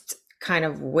first kind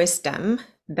of wisdom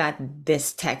that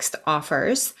this text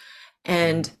offers.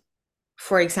 And Mhm.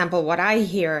 for example, what I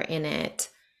hear in it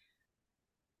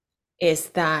is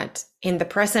that in the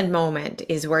present moment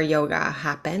is where yoga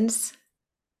happens.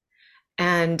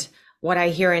 And what I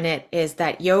hear in it is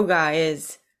that yoga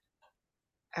is,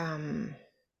 um,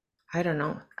 I don't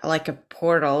know, like a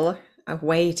portal, a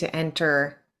way to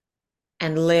enter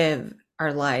and live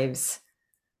our lives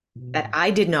that Mhm.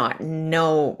 I did not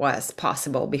know was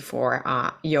possible before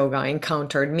yoga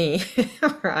encountered me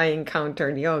or I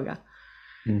encountered yoga.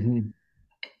 Mhm.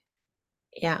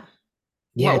 Yeah.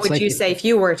 Yeah, What it's would like you it, say if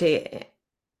you were to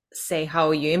say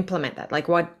how you implement that? Like,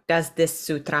 what does this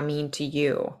sutra mean to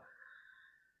you?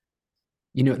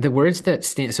 the words that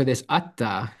stand, so this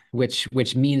atta,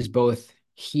 which means both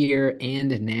here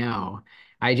and now.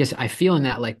 I feel in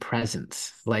that like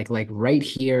presence, like right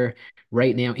here,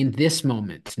 right now, in this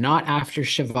moment, not after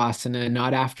Shavasana,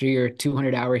 not after your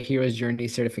 200-hour hero's journey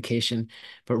certification,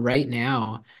 but right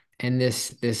now. And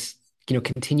this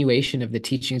continuation of the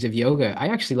teachings of yoga. I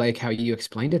actually like how you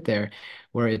explained it there,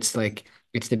 where it's like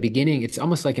it's the beginning. It's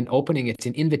almost like an opening. It's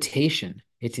an invitation.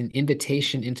 It's an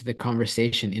invitation into the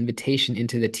conversation, invitation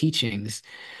into the teachings,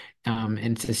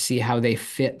 and to see how they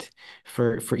fit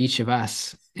for each of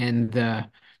us. And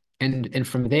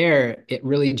from there, it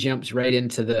really jumps right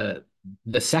into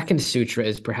the second sutra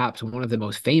is perhaps one of the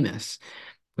most famous,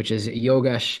 which is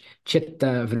Yoga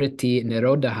Chitta Vritti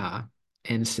Nirodha.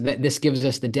 And so that this gives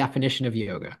us the definition of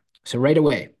yoga. So right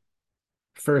away,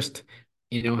 first,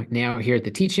 now here at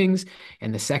the teachings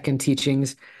and the second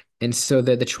teachings. And so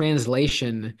the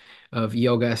translation of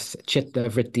yoga's chitta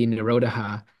vritti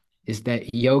nirodha is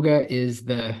that yoga is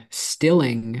the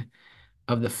stilling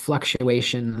of the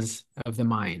fluctuations of the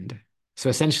mind. So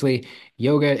essentially,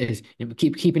 yoga is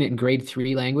keeping it in grade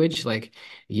 3 language. Like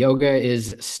yoga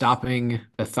is stopping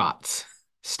the thoughts,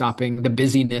 stopping the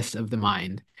busyness of the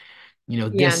mind. Yeah,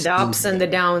 and This the is ups and the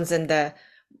yoga. downs and the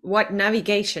what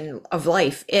navigation of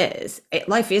life is.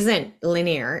 Life isn't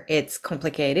linear, it's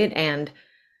complicated and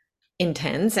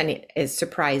intense and it is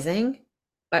surprising.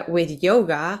 But with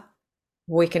yoga,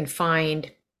 we can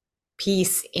find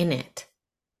peace in it.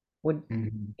 Would,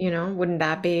 Mhm. wouldn't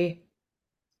that be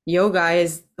yoga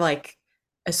is like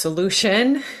a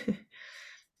solution,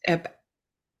 a,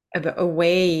 a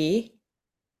way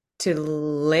to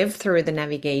live through the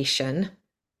navigation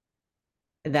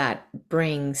that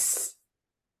brings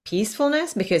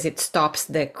peacefulness because it stops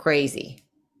the crazy.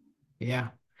 Yeah.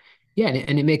 Yeah,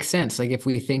 and it makes sense. Like if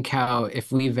we think how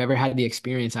if we've ever had the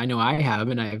experience, I know I have,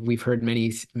 and we've heard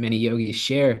many yogis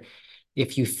share.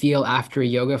 If you feel after a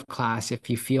yoga class, if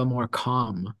you feel more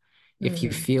calm, if you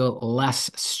Mhm. feel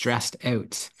less stressed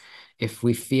out, if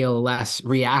we feel less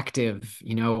reactive,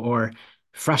 or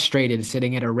frustrated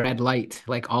sitting at a red light,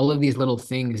 like all of these little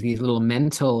things, these little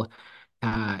mental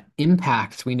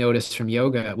impacts we notice from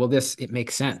yoga. Well, this it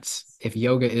makes sense. If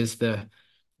yoga is the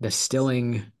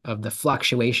stilling of the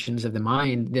fluctuations of the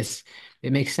mind, this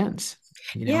it makes sense,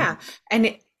 you know? Yeah,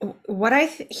 and what I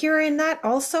hear in that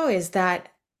also is that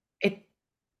it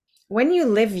when you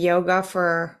live yoga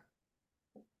for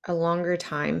a longer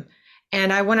time,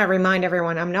 and I want to remind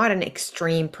everyone, I'm not an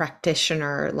extreme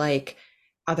practitioner like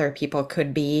other people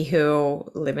could be who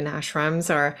live in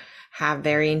ashrams or have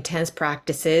very intense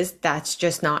practices. That's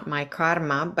just not my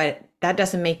karma, but that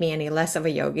doesn't make me any less of a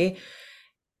yogi.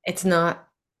 It's not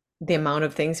the amount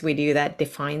of things we do that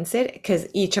defines it because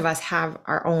each of us have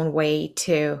our own way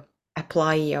to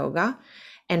apply yoga.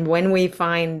 And when we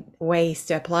find ways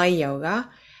to apply yoga,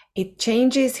 it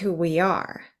changes who we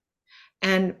are.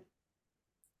 And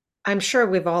I'm sure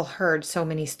we've all heard so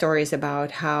many stories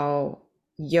about how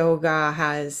yoga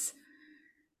has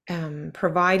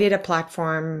provided a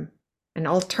platform, an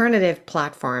alternative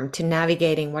platform to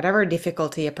navigating whatever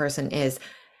difficulty a person is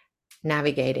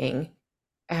navigating,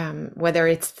 whether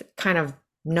it's kind of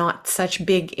not such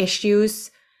big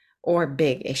issues or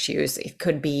big issues. It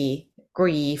could be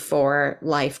grief or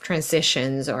life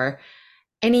transitions or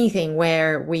anything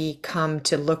where we come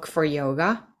to look for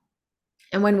yoga.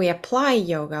 And when we apply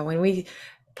yoga, when we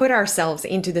put ourselves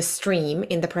into the stream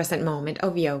in the present moment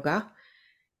of yoga,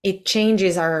 it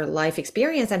changes our life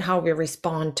experience and how we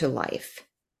respond to life.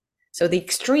 So the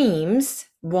extremes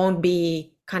won't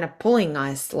be kind of pulling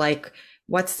us like,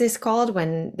 what's this called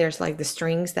when there's like the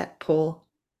strings that pull?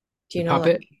 Do The you know,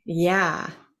 like, puppet. yeah,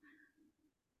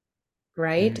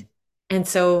 right? Mm. And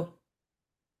so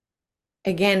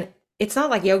again, it's not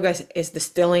like yoga is the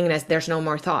stillingness, there's no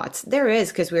more thoughts. There is,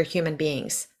 because we're human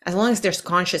beings. As long as there's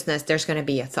consciousness, there's going to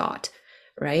be a thought,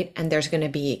 right? And there's going to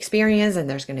be experience and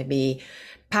there's going to be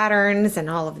patterns and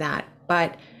all of that.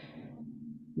 But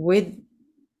with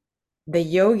the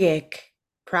yogic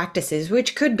practices,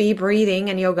 which could be breathing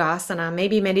and yogasana,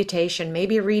 maybe meditation,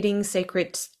 maybe reading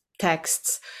sacred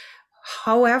texts,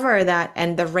 however that,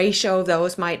 and the ratio of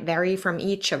those might vary from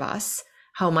each of us,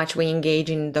 how much we engage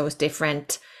in those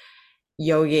different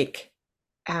yogic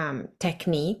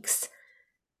techniques,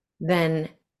 then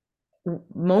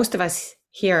most of us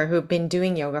here who've been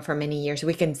doing yoga for many years,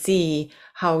 we can see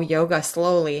how yoga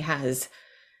slowly has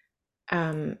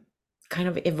um, kind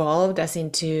of evolved us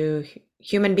into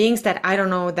human beings that I don't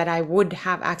know that I would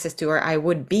have access to or I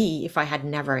would be if I had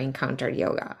never encountered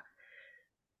yoga.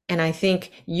 And I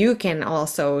think you can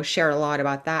also share a lot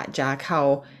about that, Jack,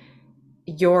 how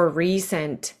your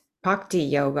recent bhakti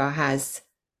yoga has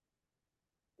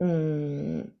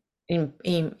mm,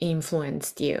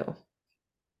 influenced you,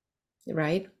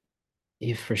 right?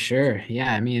 Yeah, for sure.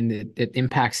 Yeah, I mean, it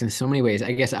impacts in so many ways.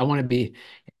 I guess I want to be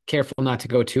careful not to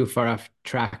go too far off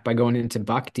track by going into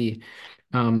bhakti.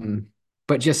 Um,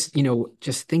 but just,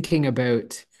 just thinking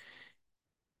about,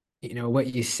 what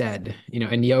you said,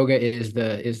 and yoga is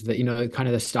the, kind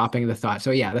of the stopping the thought.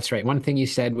 So yeah, that's right. One thing you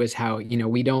said was how,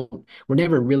 we're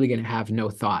never really going to have no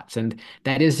thoughts. And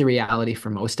that is the reality for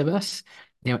most of us.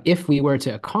 Now, if we were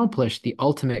to accomplish the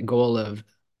ultimate goal of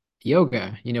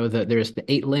yoga, there's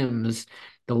the 8 limbs,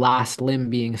 the last limb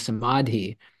being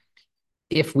samadhi.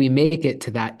 If we make it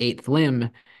to that eighth limb,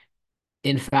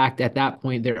 in fact, at that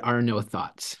point, there are no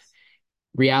thoughts.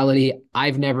 Reality,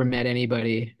 I've never met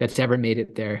anybody that's ever made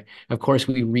it there. Of course,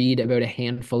 we read about a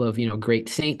handful of, great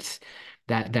saints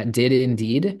that did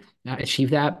indeed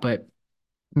achieve that, but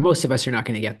most of us are not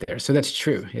going to get there. So that's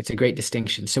true. It's a great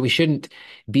distinction. So we shouldn't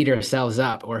beat ourselves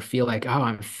up or feel like, oh,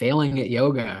 I'm failing at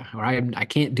yoga, or I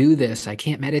can't do this, I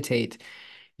can't meditate,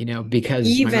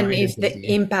 because my Even mind is if the busy.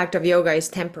 impact of yoga is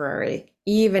temporary,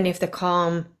 even if the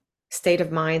calm state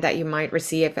of mind that you might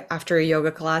receive after a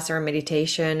yoga class or a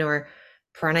meditation or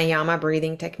pranayama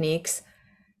breathing techniques,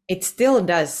 it still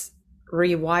does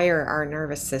rewire our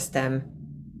nervous system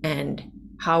and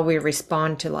how we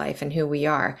respond to life and who we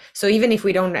are. So even if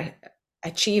we don't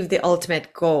achieve the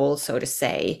ultimate goal, so to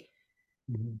say,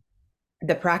 Mhm.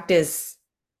 the practice,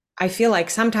 I feel like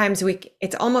sometimes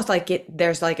it's almost like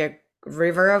there's like a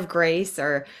river of grace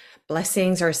or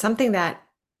blessings or something that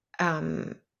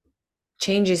um,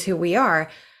 changes who we are.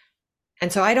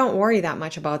 And so I don't worry that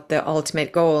much about the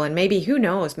ultimate goal. And maybe, who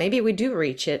knows, maybe we do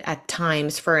reach it at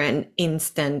times for an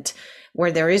instant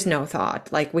where there is no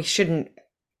thought. Like, we shouldn't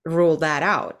rule that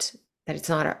out, that it's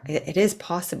not, it is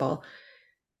possible.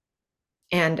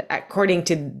 And according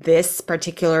to this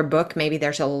particular book, maybe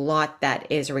there's a lot that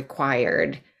is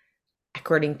required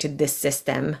according to this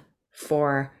system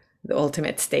for the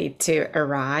ultimate state to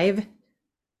arrive.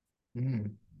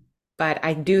 Mm. But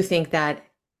I do think that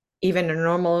even a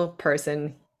normal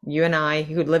person, you and I,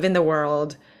 who live in the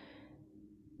world,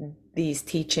 these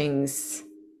teachings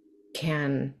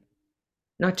can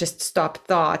not just stop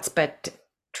thoughts, but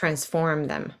transform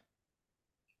them.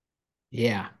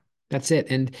 Yeah, that's it.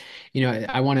 And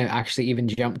I want to actually even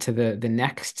jump to the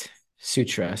next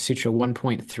sutra, Sutra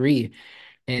 1.3.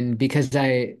 And because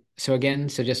so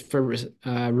just for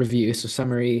review, so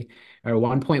summary, or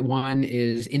 1.1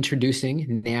 is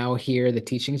introducing now here the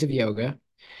teachings of yoga.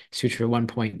 Sutra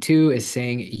 1.2 is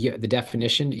saying the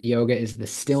definition, yoga is the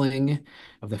stilling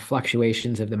of the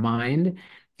fluctuations of the mind.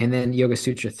 And then Yoga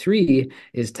Sutra 3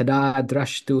 is Tada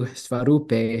Drashtu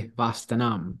Svarupe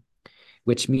Vastanam,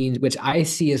 which I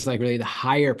see as like really the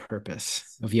higher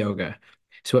purpose of yoga.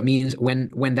 So it means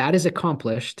when that is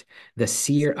accomplished, the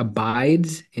seer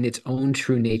abides in its own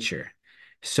true nature.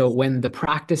 So when the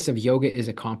practice of yoga is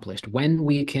accomplished, when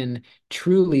we can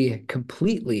truly,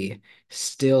 completely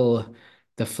still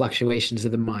the fluctuations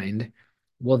of the mind,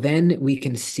 well, then we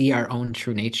can see our own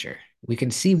true nature. We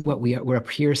can see what we are. We're a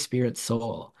pure spirit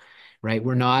soul, right?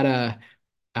 We're not a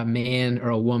man or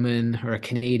a woman or a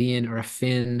Canadian or a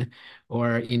Finn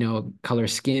or, color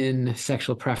skin,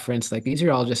 sexual preference. Like these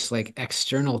are all just like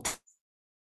external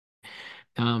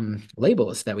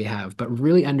labels that we have, but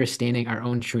really understanding our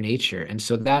own true nature. And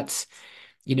so that's,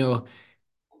 you know,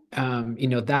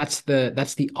 that's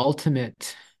the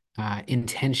ultimate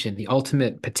intention, the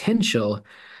ultimate potential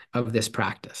of this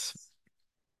practice,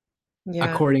 Yeah,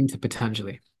 according to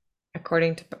Patanjali.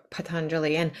 according to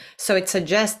Patanjali. And so it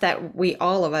suggests that we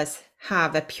all of us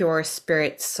have a pure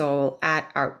spirit soul at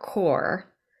our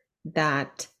core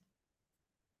that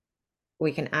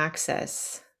we can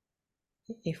access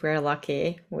if we're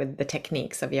lucky with the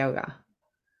techniques of yoga.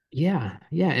 Yeah,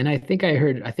 yeah. And I think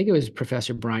it was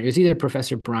Professor Brian. It was either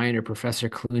Professor Brian or Professor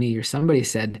Clooney or somebody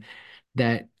said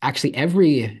that actually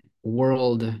every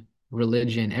world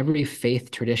religion, every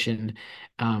faith tradition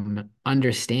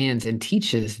understands and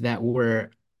teaches that we're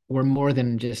more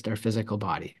than just our physical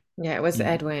body. Yeah, it was You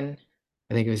know, Edwin.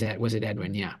 I think was it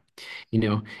Edwin? Yeah.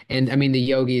 And I mean the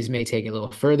yogis may take it a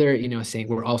little further, saying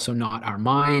we're also not our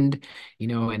mind,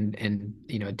 and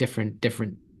different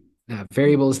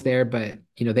variables there, but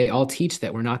they all teach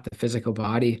that we're not the physical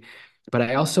body. But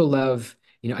I also love,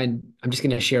 and I'm just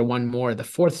going to share one more, the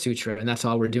fourth sutra, and that's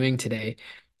all we're doing today,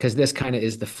 because this kind of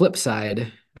is the flip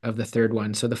side of the third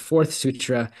one. So the fourth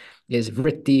sutra is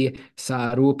Vritti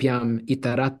Sarupyam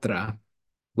Itaratra,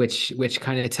 which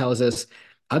kind of tells us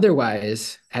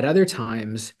otherwise, at other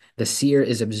times, the seer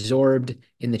is absorbed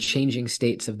in the changing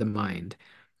states of the mind.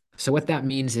 So what that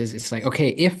means is it's like, okay,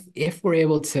 if we're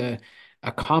able to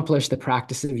accomplish the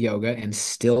practice of yoga and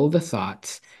still the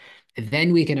thoughts,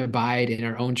 then we can abide in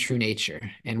our own true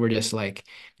nature. And we're just like,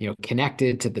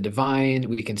 connected to the divine.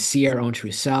 We can see our own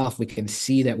true self. We can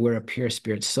see that we're a pure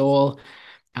spirit soul.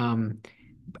 Um,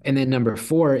 and then number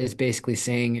four is basically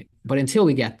saying, but until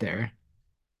we get there,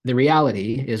 the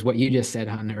reality is what you just said,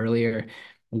 Han, earlier.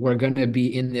 We're going to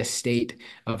be in this state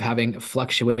of having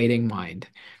fluctuating mind.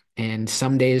 And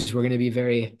some days we're going to be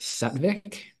very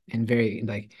sattvic and very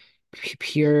like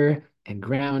pure and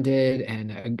grounded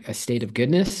and a state of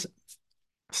goodness.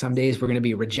 Some days we're going to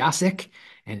be rajasic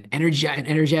and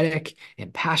energetic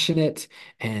and passionate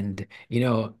and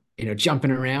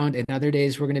jumping around. And other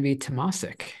days we're going to be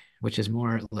tamasic, which is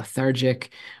more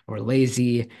lethargic or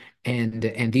lazy. And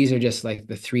these are just like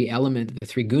the three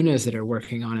gunas that are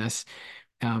working on us.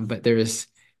 But there's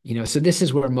so this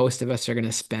is where most of us are going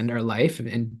to spend our life,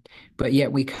 but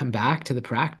yet we come back to the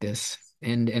practice.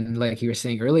 And like you were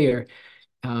saying earlier,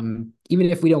 even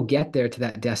if we don't get there to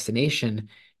that destination,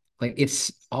 like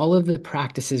it's all of the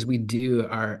practices we do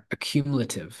are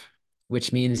accumulative,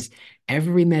 which means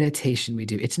every meditation we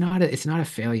do, it's not a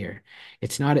failure.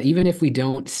 It's not even if we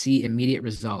don't see immediate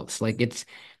results, like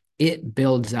it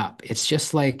builds up.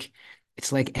 It's like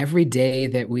every day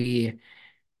that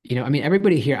I mean,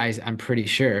 everybody here, I'm pretty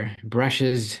sure,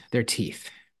 brushes their teeth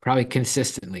probably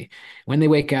consistently when they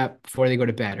wake up, before they go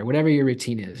to bed, or whatever your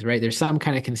routine is, right? There's some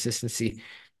kind of consistency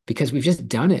because we've just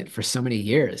done it for so many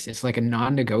years. It's like a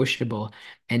non-negotiable.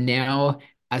 And now,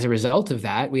 as a result of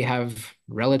that, we have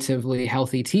relatively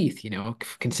healthy teeth,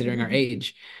 considering our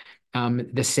age.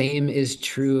 The same is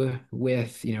true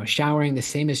with, showering. The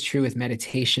same is true with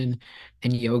meditation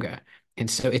and yoga. And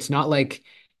so it's not like,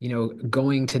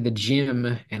 going to the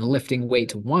gym and lifting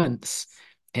weight once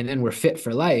and then we're fit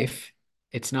for life.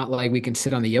 It's not like we can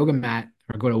sit on the yoga mat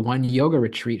or go to one yoga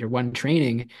retreat or one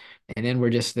training and then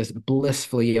we're just this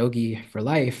blissful yogi for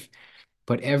life.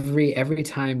 But every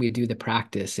time we do the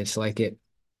practice, it's like it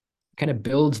kind of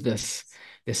builds this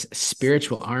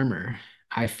spiritual armor.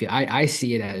 I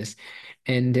see it as,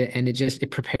 and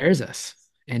it prepares us,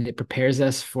 and it prepares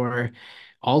us for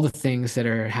all the things that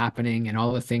are happening and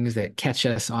all the things that catch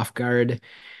us off guard.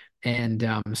 And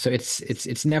so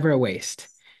it's never a waste.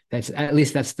 That's at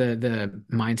least that's the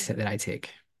mindset that I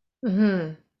take.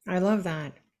 Hmm. I love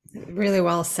that. Really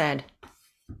well said.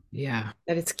 Yeah,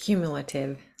 That it's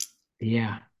cumulative.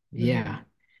 yeah, yeah. Hmm.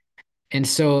 And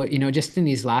so, just in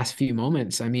these last few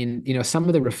moments, I mean, some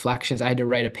of the reflections, I had to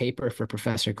write a paper for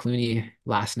Professor Clooney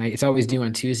last night. It's always due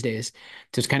on Tuesdays.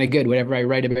 So it's kind of good. Whatever I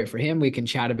write about for him, we can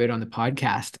chat about on the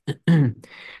podcast.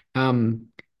 Um,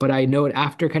 but I know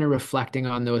after kind of reflecting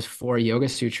on those four yoga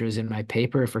sutras in my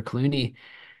paper for Clooney,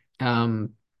 um,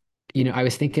 I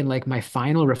was thinking like my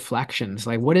final reflections,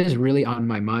 like what is really on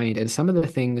my mind. And some of the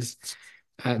things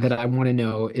that I want to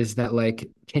know is that like,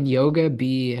 can yoga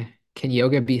be Can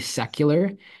yoga be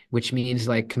secular, which means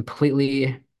like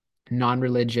completely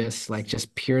non-religious, like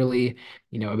just purely,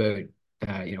 about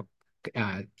uh, you know,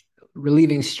 uh,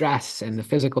 relieving stress and the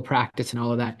physical practice and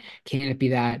all of that? Can it be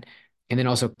that? And then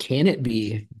also, can it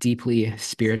be deeply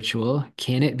spiritual?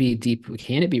 Can it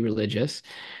be religious?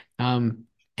 Um,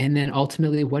 and then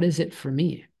ultimately, what is it for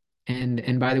me?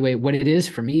 And by the way, what it is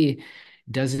for me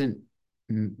doesn't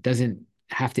doesn't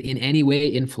have to in any way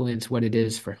influence what it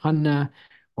is for Hanna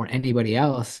or anybody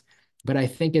else. But I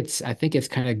think it's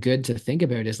kind of good to think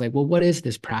about is like, well, what is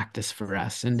this practice for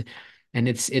us? And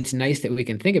it's nice that we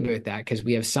can think about that because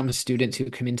we have some students who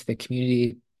come into the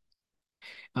community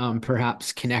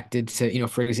perhaps connected to,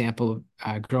 for example,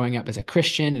 growing up as a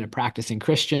Christian and a practicing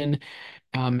Christian,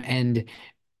 and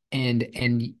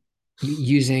and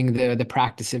using the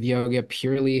practice of yoga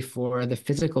purely for the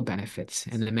physical benefits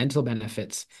and the mental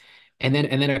benefits. And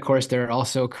then of course there are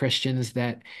also Christians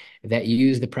that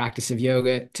use the practice of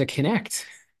yoga to connect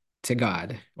to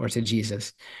God or to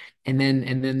Jesus. And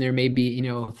then there may be,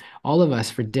 all of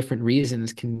us for different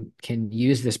reasons can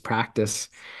use this practice.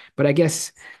 But I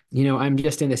guess, I'm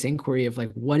just in this inquiry of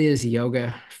like, what is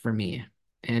yoga for me?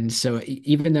 And so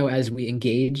even though as we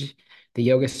engage the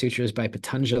Yoga Sutras by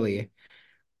Patanjali,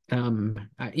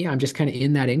 yeah, I'm just kind of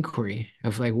in that inquiry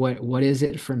of like, what is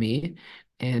it for me,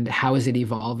 and how is it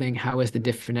evolving? How is the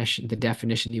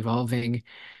definition evolving?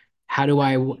 How do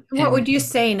I What would and you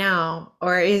say now?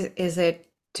 Or is it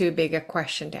too big a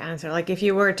question to answer? Like if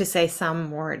you were to say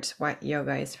some words, what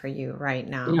yoga is for you right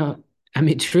you now? know, I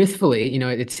mean, truthfully,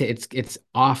 it's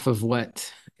off of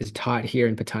what is taught here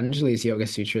in Patanjali's Yoga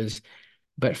Sutras.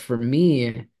 But for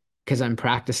me, because I'm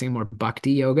practicing more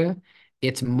bhakti yoga,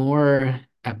 it's more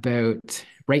about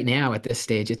right now at this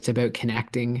stage, it's about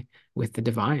connecting with the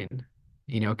divine,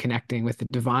 connecting with the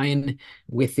divine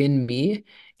within me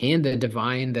and the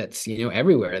divine that's,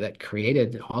 everywhere that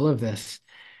created all of this.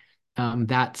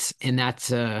 That's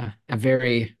a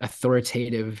very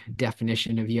authoritative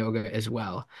definition of yoga as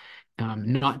well.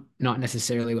 Not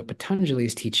necessarily what Patanjali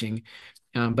is teaching,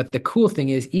 but the cool thing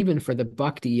is, even for the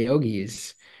bhakti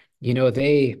yogis,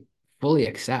 they fully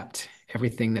accept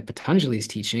everything that Patanjali is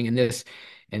teaching,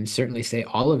 and certainly say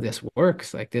all of this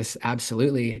works like this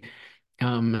absolutely.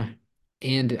 Um,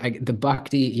 and the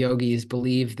bhakti yogis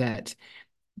believe that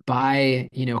by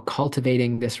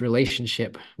cultivating this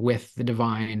relationship with the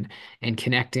divine and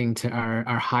connecting to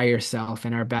our higher self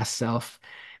and our best self,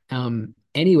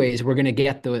 anyways, we're going to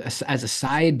get those as a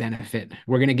side benefit.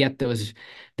 We're going to get those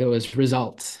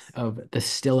results of the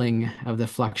stilling of the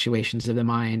fluctuations of the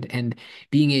mind and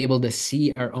being able to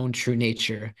see our own true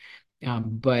nature.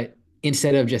 But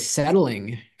instead of just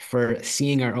settling for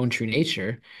seeing our own true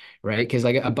nature, right? Because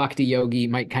like a bhakti yogi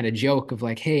might kind of joke of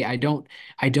like, hey, I don't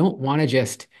want to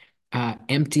just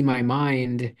empty my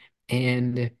mind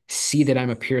and see that I'm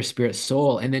a pure spirit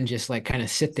soul and then just like kind of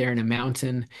sit there in a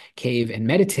mountain cave and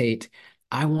meditate.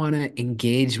 I want to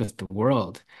engage with the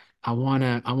world. I want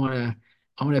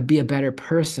to be a better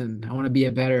person. I want to be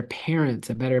a better parent,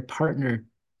 a better partner,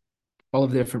 all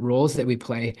of the different roles that we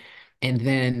play, and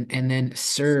then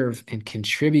serve and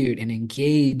contribute and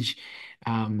engage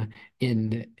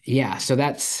in yeah. So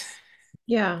that's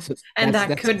Yeah. so And that's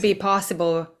that that's could be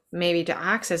possible maybe to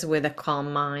access with a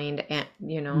calm mind and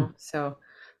mm, so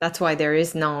that's why there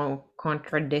is no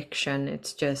contradiction.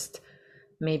 It's just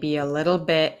maybe a little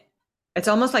bit it's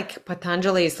almost like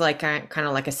Patanjali is like a kind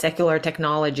of like a secular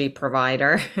technology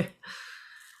provider.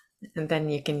 And then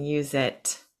you can use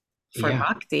it for yeah.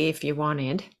 bhakti if you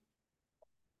wanted.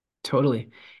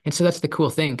 Totally. And so that's the cool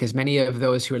thing because many of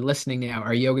those who are listening now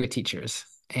are yoga teachers.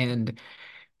 And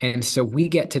so we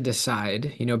get to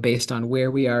decide, based on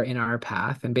where we are in our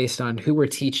path and based on who we're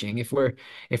teaching. If we're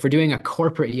doing a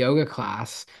corporate yoga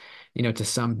class, to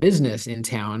some business in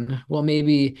town, well,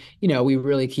 maybe, we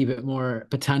really keep it more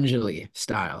Patanjali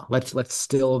style. Let's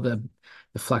still the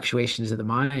fluctuations of the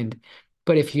mind.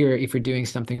 But if you're doing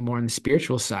something more on the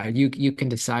spiritual side, you can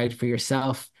decide for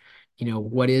yourself,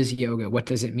 what is yoga? What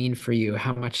does it mean for you?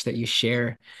 How much that you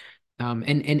share? And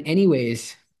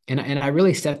anyways, and I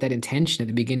really set that intention at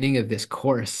the beginning of this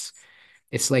course.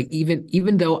 It's like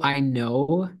even though I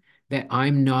know that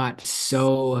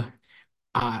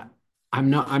uh I'm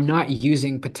not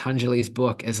using Patanjali's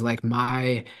book as like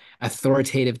my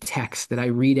authoritative text that I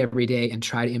read every day and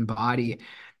try to embody.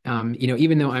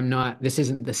 Even though this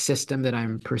isn't the system that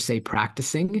I'm per se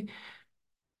practicing,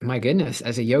 my goodness,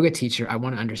 as a yoga teacher, I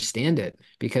want to understand it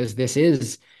because this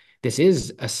is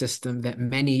a system that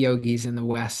many yogis in the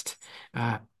West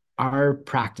uh, are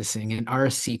practicing and are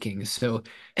seeking. So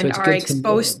And it's are good to know.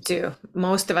 exposed to.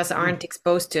 Most of us aren't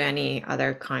exposed to any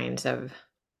other kinds of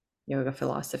yoga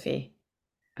philosophy.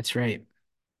 That's right.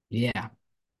 Yeah.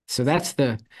 So that's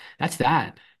that.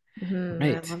 I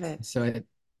Right. love it.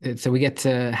 So we get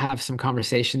to have some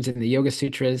conversations in the Yoga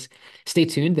Sutras. Stay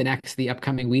tuned. The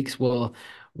upcoming weeks will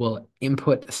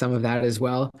input some of that as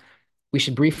well. We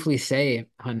should briefly say,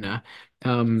 Hanna,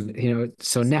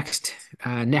 so next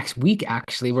week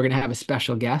actually, we're gonna have a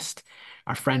special guest.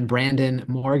 Our friend Brandon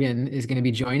Morgan is going to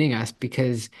be joining us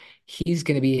because he's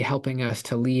going to be helping us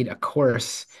to lead a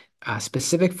course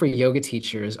specific for yoga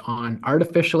teachers on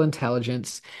artificial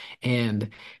intelligence and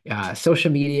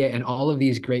social media and all of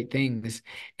these great things.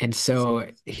 And so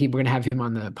we're going to have him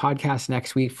on the podcast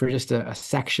next week for just a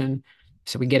section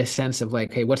so we get a sense of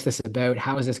like, hey, what's this about?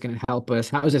 How is this going to help us?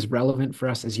 How is this relevant for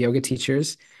us as yoga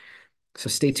teachers? So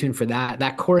stay tuned for that.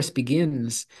 That course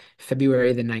begins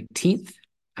February the 19th.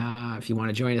 If you want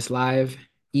to join us live,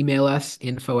 email us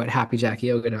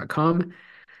info@happyjackyoga.com.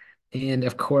 And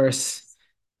of course,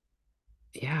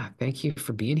 yeah, thank you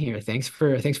for being here. Thanks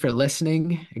for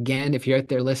listening. Again, if you're out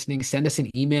there listening, send us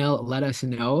an email, let us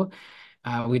know.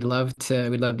 We'd love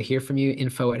to hear from you,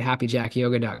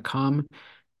 info@happyjackyoga.com.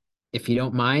 If you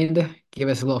don't mind, give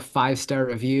us a little 5-star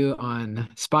review on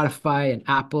Spotify and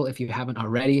Apple if you haven't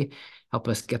already. Help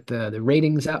us get the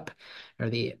ratings up or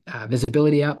the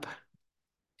visibility up.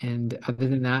 And other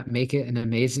than that, make it an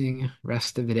amazing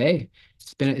rest of the day.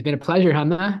 It's been a pleasure,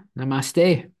 Hannah.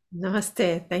 Namaste.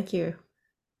 Namaste. Thank you.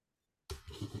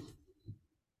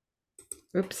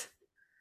 Oops.